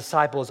as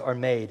disciples are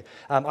made.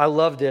 I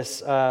love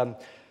this.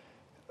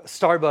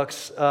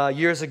 Starbucks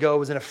years ago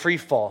was in a free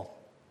fall.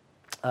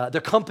 Their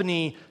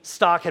company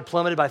stock had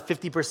plummeted by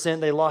 50%.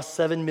 They lost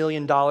 $7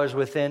 million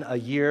within a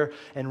year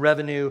in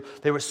revenue.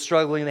 They were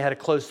struggling. They had to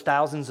close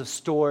thousands of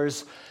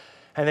stores.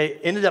 And they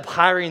ended up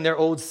hiring their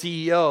old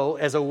CEO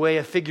as a way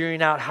of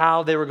figuring out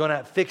how they were going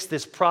to fix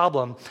this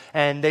problem.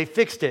 And they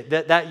fixed it.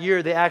 That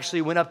year, they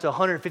actually went up to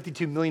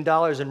 $152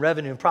 million in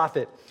revenue and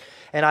profit.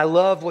 And I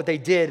love what they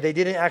did. They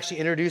didn't actually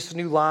introduce a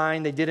new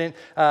line. They didn't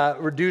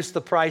reduce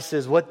the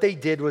prices. What they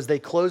did was they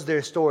closed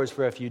their stores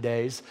for a few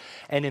days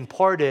and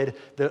imparted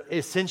the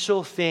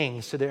essential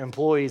things to their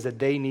employees that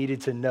they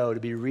needed to know to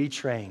be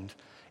retrained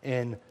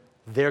in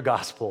their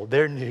gospel,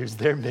 their news,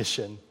 their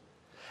mission.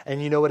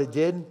 And you know what it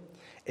did?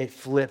 It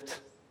flipped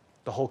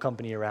the whole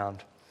company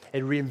around.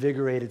 It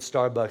reinvigorated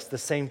Starbucks. The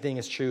same thing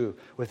is true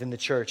within the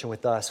church and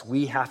with us.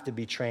 We have to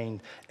be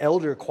trained.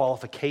 Elder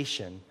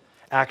qualification,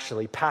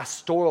 actually,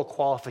 pastoral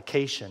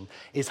qualification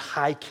is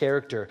high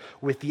character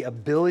with the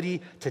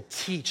ability to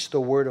teach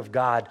the word of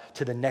God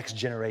to the next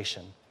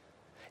generation.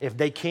 If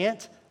they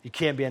can't, you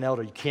can't be an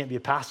elder. You can't be a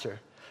pastor.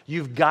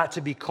 You've got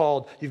to be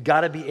called. You've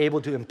got to be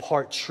able to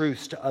impart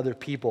truths to other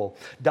people.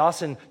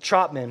 Dawson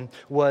Trotman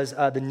was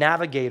the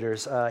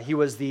Navigators. He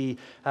was the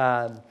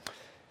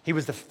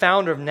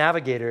founder of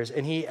Navigators,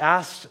 and he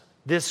asked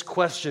this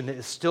question that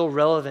is still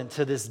relevant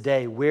to this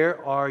day.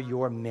 Where are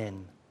your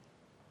men?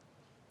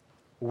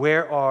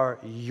 Where are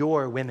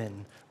your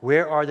women?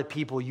 Where are the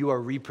people you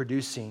are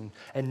reproducing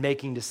and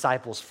making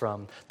disciples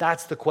from?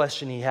 That's the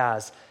question he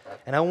has.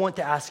 And I want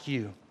to ask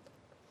you,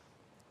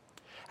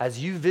 as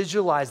you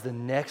visualize the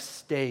next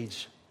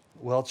stage,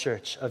 Well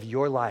Church, of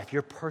your life,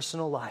 your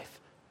personal life,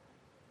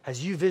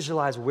 as you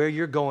visualize where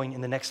you're going in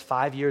the next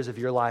 5 years of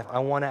your life, I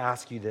want to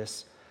ask you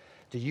this.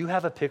 Do you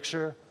have a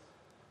picture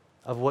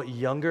of what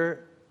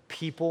younger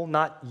people,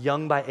 not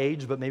young by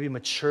age, but maybe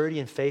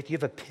maturity and faith, do you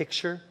have a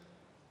picture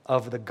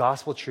of the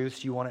gospel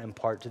truths you want to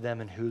impart to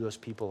them and who those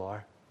people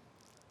are?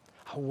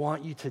 I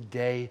want you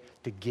today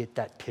to get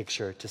that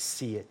picture, to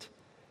see it.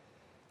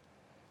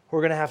 We're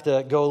going to have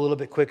to go a little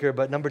bit quicker,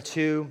 but number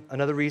 2,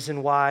 another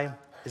reason why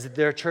is that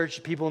there are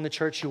people in the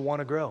church who want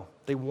to grow.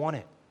 They want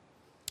it.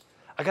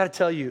 I got to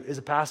tell you, as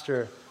a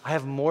pastor, I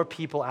have more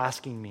people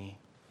asking me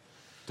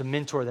to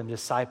mentor them,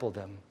 disciple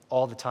them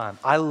all the time.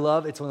 I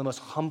love, it's one of the most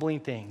humbling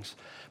things,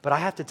 but I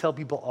have to tell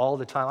people all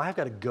the time, I've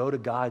got to go to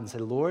God and say,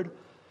 Lord,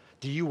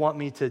 do you want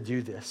me to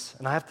do this?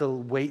 And I have to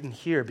wait and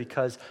hear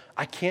because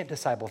I can't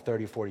disciple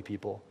 30, 40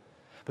 people.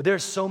 But there are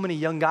so many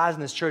young guys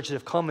in this church that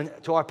have come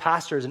to our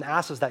pastors and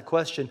asked us that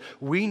question.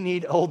 We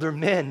need older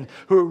men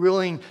who are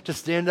willing to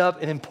stand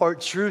up and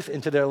impart truth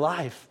into their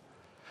life,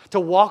 to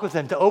walk with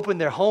them, to open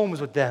their homes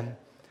with them.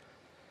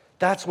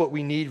 That's what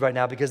we need right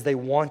now because they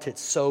want it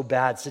so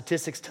bad.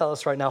 Statistics tell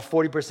us right now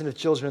 40% of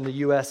children in the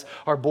U.S.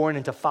 are born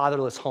into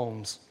fatherless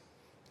homes.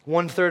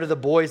 1/3 of the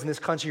boys in this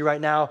country right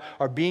now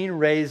are being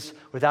raised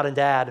without a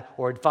dad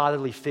or a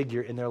fatherly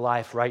figure in their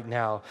life right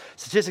now.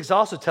 Statistics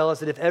also tell us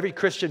that if every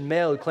Christian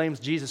male who claims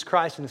Jesus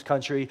Christ in this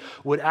country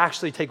would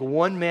actually take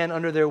one man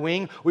under their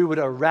wing, we would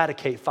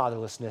eradicate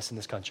fatherlessness in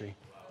this country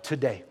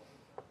today.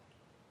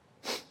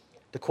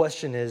 The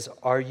question is,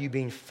 are you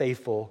being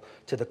faithful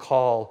to the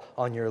call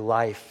on your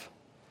life?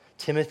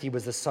 Timothy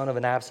was the son of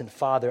an absent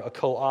father, a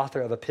co-author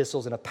of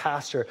epistles, and a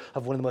pastor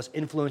of one of the most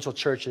influential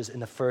churches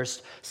in the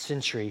first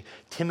century.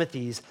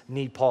 Timothys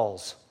need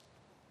Pauls.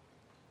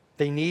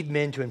 They need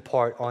men to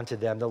impart onto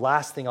them. The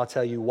last thing I'll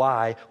tell you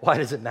why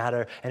does it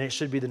matter? And it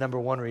should be the number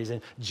one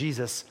reason.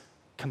 Jesus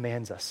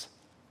commands us.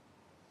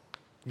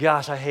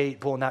 Gosh, I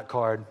hate pulling that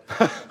card.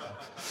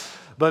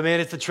 But man,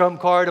 it's the trump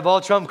card of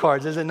all trump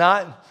cards, is it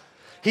not?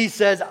 He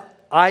says,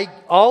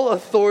 all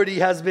authority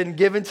has been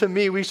given to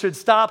me. We should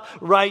stop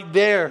right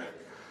there.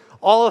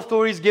 All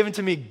authority is given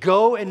to me.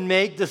 Go and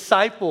make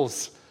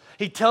disciples.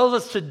 He tells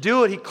us to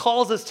do it. He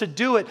calls us to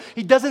do it.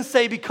 He doesn't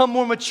say become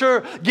more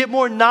mature, get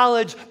more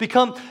knowledge,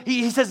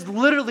 he says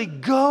literally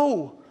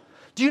go.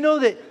 Do you know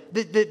that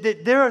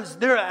there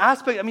are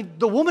aspects,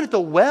 the woman at the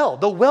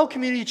well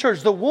community church,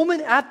 the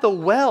woman at the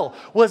well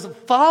was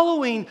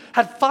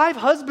had 5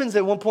 husbands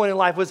at one point in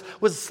life,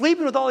 was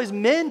sleeping with all these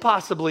men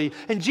possibly,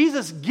 and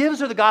Jesus gives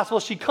her the gospel.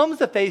 She comes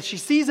to faith, she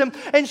sees him,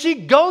 and she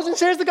goes and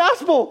shares the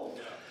gospel.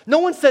 No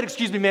one said,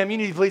 excuse me, ma'am, you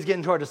need to please get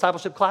into our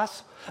discipleship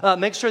class.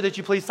 Make sure that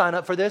you please sign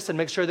up for this and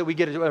make sure that we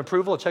get an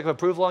approval, a check of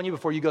approval on you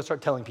before you go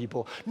start telling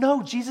people.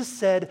 No, Jesus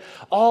said,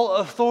 all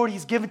authority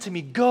is given to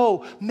me.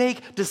 Go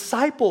make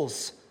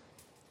disciples.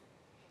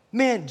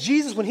 Man,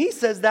 Jesus, when he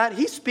says that,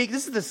 this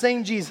is the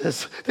same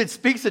Jesus that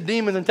speaks to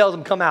demons and tells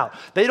them, come out.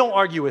 They don't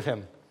argue with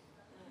him.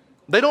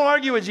 They don't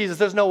argue with Jesus.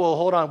 There's no, well,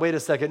 hold on, wait a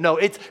second. No,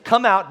 it's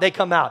come out, they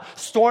come out.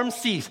 Storm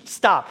cease,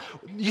 stop.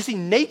 You see,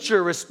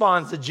 nature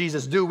responds to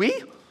Jesus. Do we?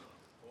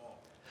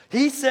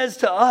 He says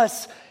to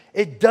us,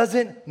 it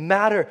doesn't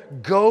matter.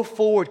 Go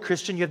forward,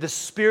 Christian. You have the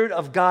Spirit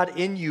of God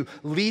in you.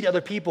 Lead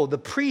other people. The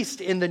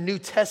priest in the New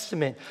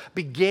Testament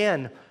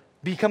began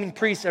becoming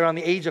priests around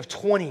the age of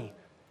 20.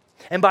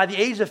 And by the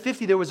age of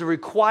 50, there was a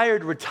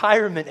required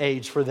retirement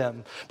age for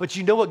them. But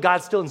you know what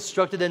God still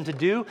instructed them to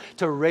do?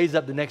 To raise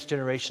up the next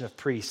generation of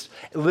priests.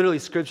 Literally,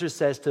 Scripture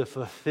says to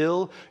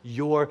fulfill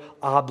your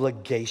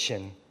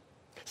obligation.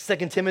 2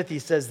 Timothy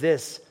says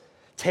this,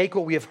 take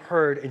what we have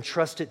heard and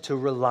trust it to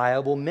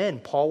reliable men.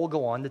 Paul will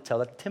go on to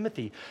tell it to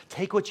Timothy.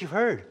 Take what you've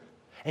heard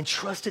and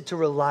trust it to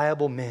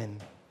reliable men.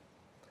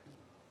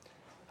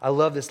 I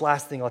love this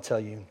last thing I'll tell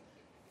you.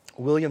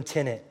 William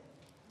Tennant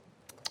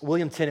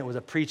was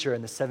a preacher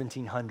in the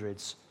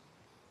 1700s.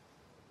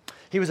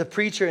 He was a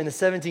preacher in the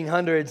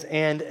 1700s,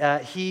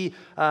 and he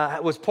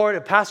was part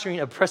of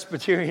pastoring a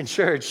Presbyterian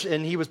church,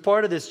 and he was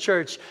part of this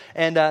church,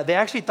 and they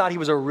actually thought he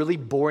was a really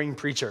boring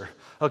preacher,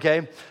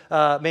 okay?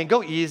 Man,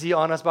 go easy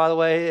on us, by the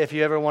way, if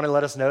you ever want to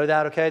let us know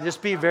that, okay?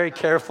 Just be very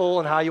careful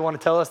in how you want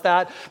to tell us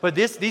that. But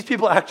these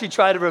people actually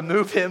tried to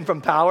remove him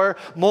from power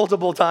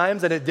multiple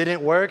times, and it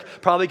didn't work,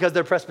 probably because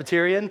they're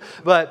Presbyterian.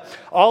 But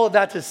all of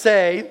that to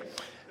say,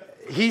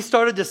 he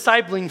started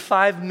discipling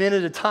 5 men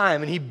at a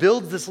time, and he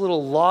builds this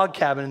little log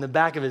cabin in the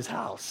back of his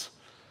house.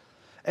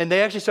 And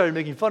they actually started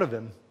making fun of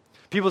him.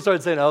 People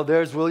started saying, oh,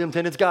 there's William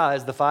Tennant's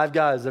guys, the 5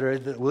 guys that are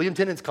at William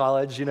Tennant's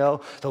college, you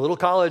know, the little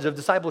college of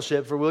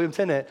discipleship for William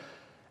Tennant.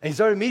 And he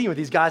started meeting with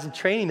these guys and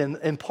training them,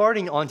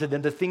 imparting onto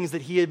them the things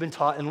that he had been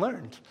taught and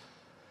learned.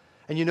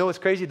 And you know what's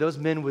crazy? Those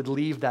men would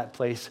leave that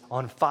place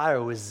on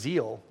fire with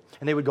zeal,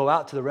 and they would go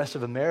out to the rest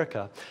of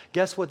America.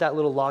 Guess what that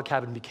little log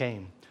cabin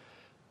became?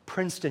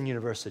 Princeton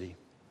University.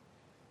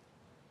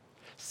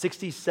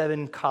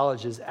 67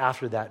 colleges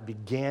after that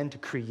began to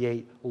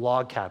create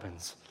log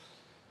cabins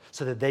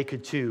so that they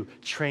could too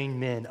train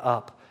men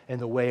up in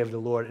the way of the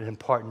Lord and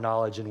impart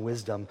knowledge and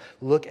wisdom.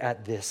 Look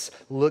at this.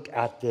 Look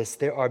at this.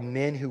 There are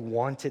men who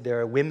want it. There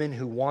are women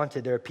who want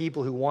it. There are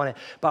people who want it.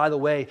 By the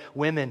way,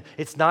 women,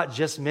 it's not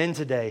just men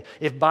today.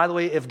 If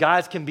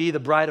guys can be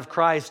the bride of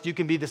Christ, you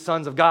can be the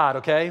sons of God,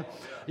 okay?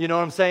 You know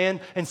what I'm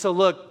saying? And so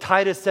look,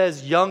 Titus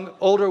says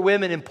older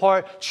women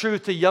impart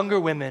truth to younger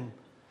women.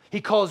 He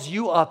calls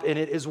you up in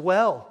it as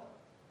well.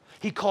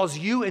 He calls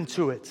you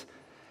into it.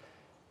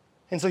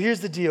 And so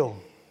here's the deal.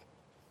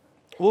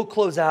 We'll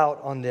close out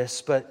on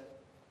this,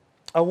 but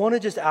I want to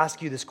just ask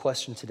you this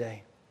question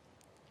today.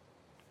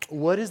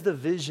 What does the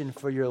vision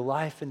for your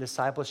life and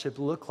discipleship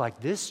look like?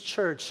 This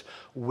church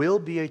will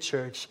be a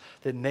church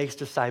that makes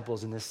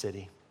disciples in this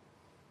city.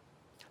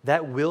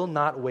 That will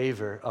not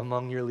waver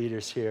among your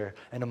leaders here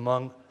and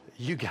among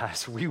you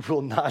guys. We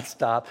will not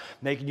stop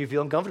making you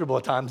feel uncomfortable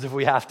at times if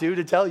we have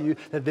to tell you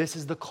that this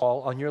is the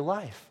call on your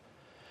life.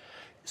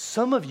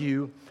 Some of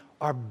you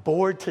are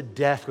bored to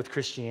death with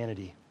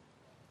Christianity.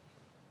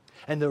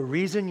 And the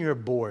reason you're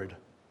bored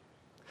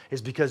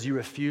is because you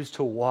refuse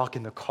to walk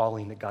in the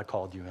calling that God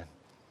called you in.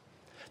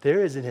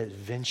 There is an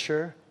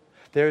adventure,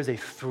 there is a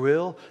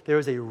thrill, there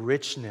is a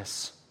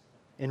richness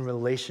in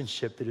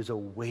relationship that is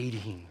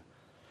awaiting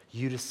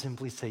you to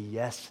simply say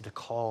yes to the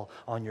call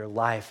on your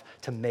life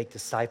to make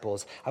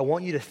disciples. I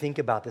want you to think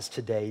about this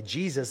today.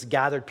 Jesus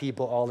gathered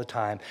people all the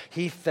time.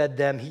 He fed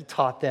them, he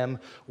taught them.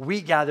 We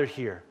gathered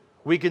here.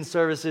 Weekend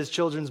services,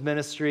 children's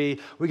ministry,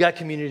 we got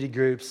community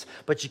groups,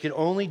 but you can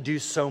only do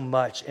so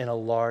much in a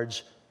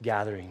large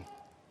gathering.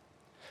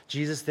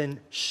 Jesus then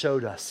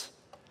showed us.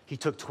 He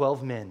took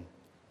 12 men.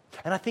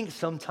 And I think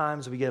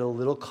sometimes we get a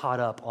little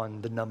caught up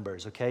on the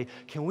numbers, okay?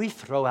 Can we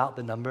throw out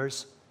the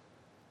numbers?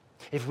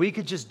 If we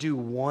could just do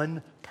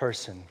one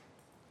person.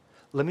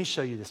 Let me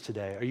show you this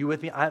today. Are you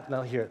with me?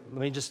 Here,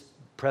 let me just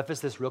preface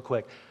this real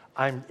quick.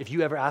 If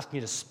you ever ask me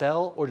to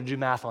spell or to do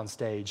math on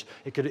stage,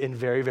 it could end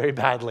very, very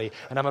badly.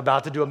 And I'm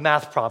about to do a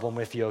math problem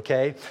with you,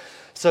 okay?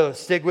 So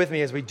stick with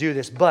me as we do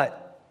this.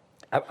 But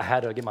I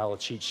had to get my little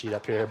cheat sheet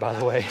up here, by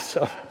the way.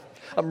 So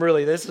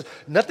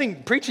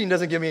preaching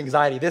doesn't give me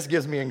anxiety. This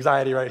gives me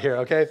anxiety right here,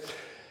 okay?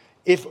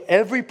 If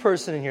every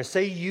person in here,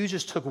 say you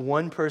just took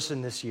one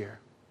person this year,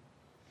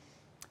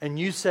 and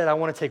you said, I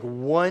want to take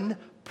one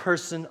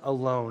person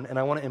alone, and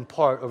I want to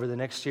impart over the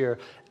next year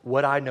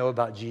what I know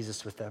about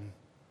Jesus with them.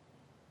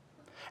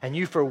 And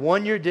you for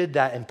 1 year did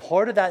that, and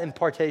part of that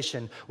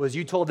impartation was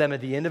you told them at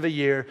the end of a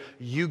year,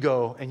 you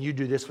go and you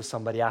do this with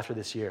somebody after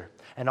this year,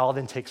 and I'll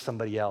then take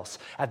somebody else.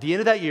 At the end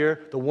of that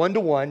year, the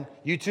 1-to-1,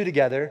 you two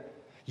together,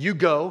 you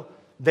go,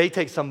 they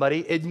take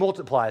somebody, it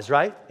multiplies,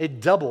 right?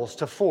 It doubles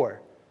to 4.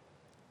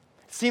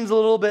 Seems a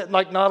little bit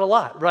like not a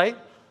lot, right?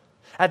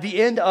 At the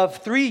end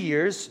of 3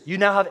 years, you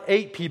now have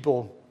 8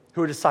 people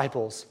who are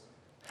disciples.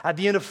 At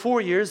the end of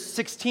 4 years,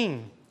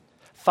 16.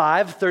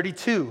 5,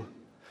 32.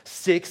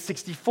 6,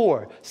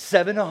 64.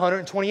 7,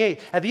 128.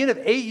 At the end of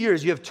 8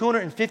 years, you have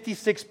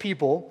 256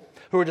 people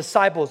who are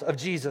disciples of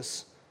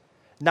Jesus.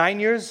 9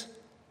 years,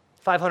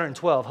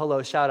 512.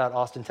 Hello, shout out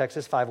Austin,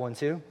 Texas,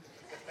 512.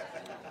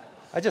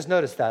 I just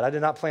noticed that. I did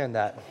not plan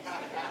that.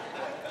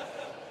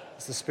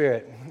 It's the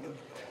Spirit.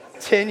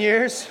 10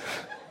 years,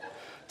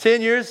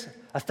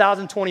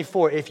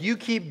 1,024. If you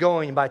keep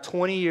going by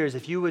 20 years,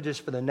 if you would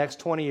just for the next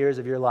 20 years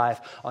of your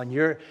life, on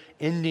your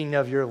ending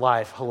of your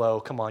life, hello,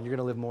 come on, you're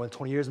going to live more than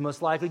 20 years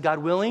most likely, God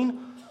willing.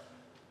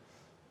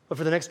 But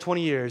for the next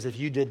 20 years, if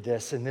you did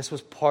this, and this was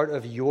part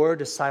of your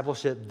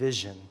discipleship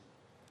vision,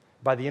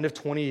 by the end of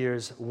 20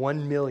 years,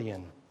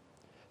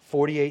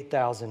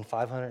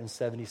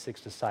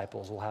 1,048,576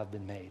 disciples will have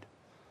been made.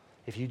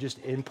 If you just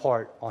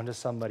impart onto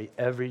somebody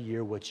every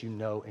year what you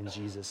know in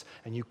Jesus,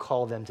 and you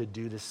call them to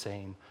do the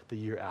same the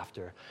year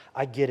after.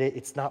 I get it.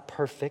 It's not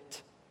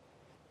perfect.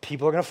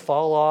 People are going to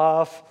fall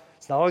off.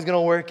 It's not always going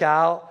to work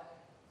out.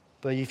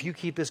 But if you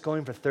keep this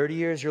going for 30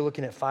 years, you're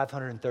looking at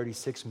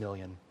 536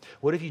 million.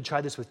 What if you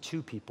tried this with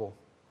 2 people?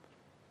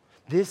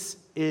 This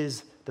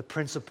is the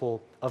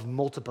principle of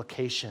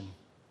multiplication.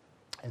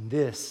 And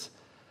this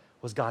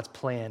was God's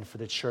plan for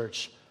the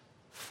church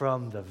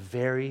from the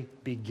very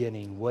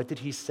beginning. What did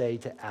he say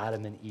to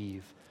Adam and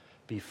Eve?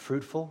 Be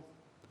fruitful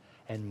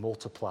and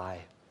multiply.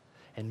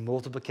 And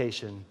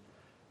multiplication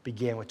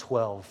began with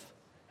 12,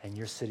 and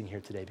you're sitting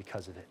here today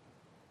because of it.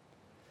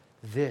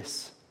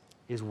 This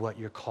is what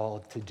you're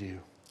called to do.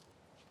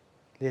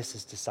 This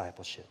is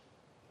discipleship.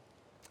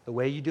 The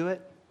way you do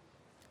it,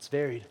 it's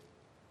varied.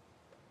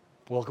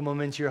 Welcome them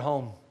into your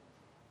home.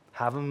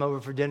 Have them over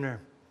for dinner.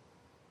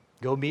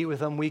 Go meet with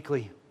them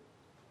weekly.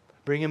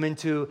 Bring them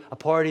into a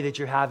party that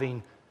you're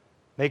having.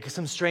 Make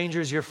some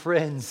strangers your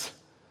friends.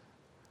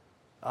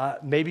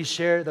 Maybe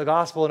share the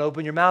gospel and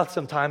open your mouth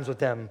sometimes with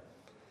them.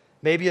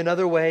 Maybe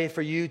another way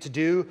for you to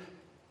do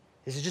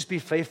is to just be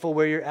faithful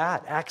where you're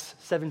at. Acts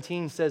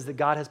 17 says that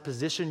God has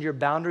positioned your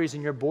boundaries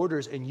and your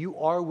borders, and you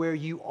are where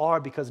you are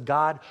because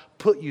God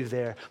put you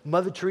there.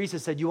 Mother Teresa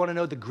said, you want to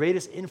know what the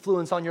greatest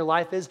influence on your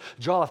life is?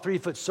 Draw a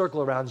 3-foot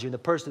circle around you, and the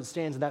person that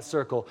stands in that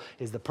circle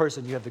is the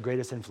person you have the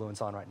greatest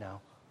influence on right now.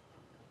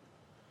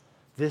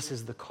 This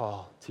is the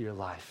call to your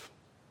life.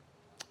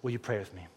 Will you pray with me?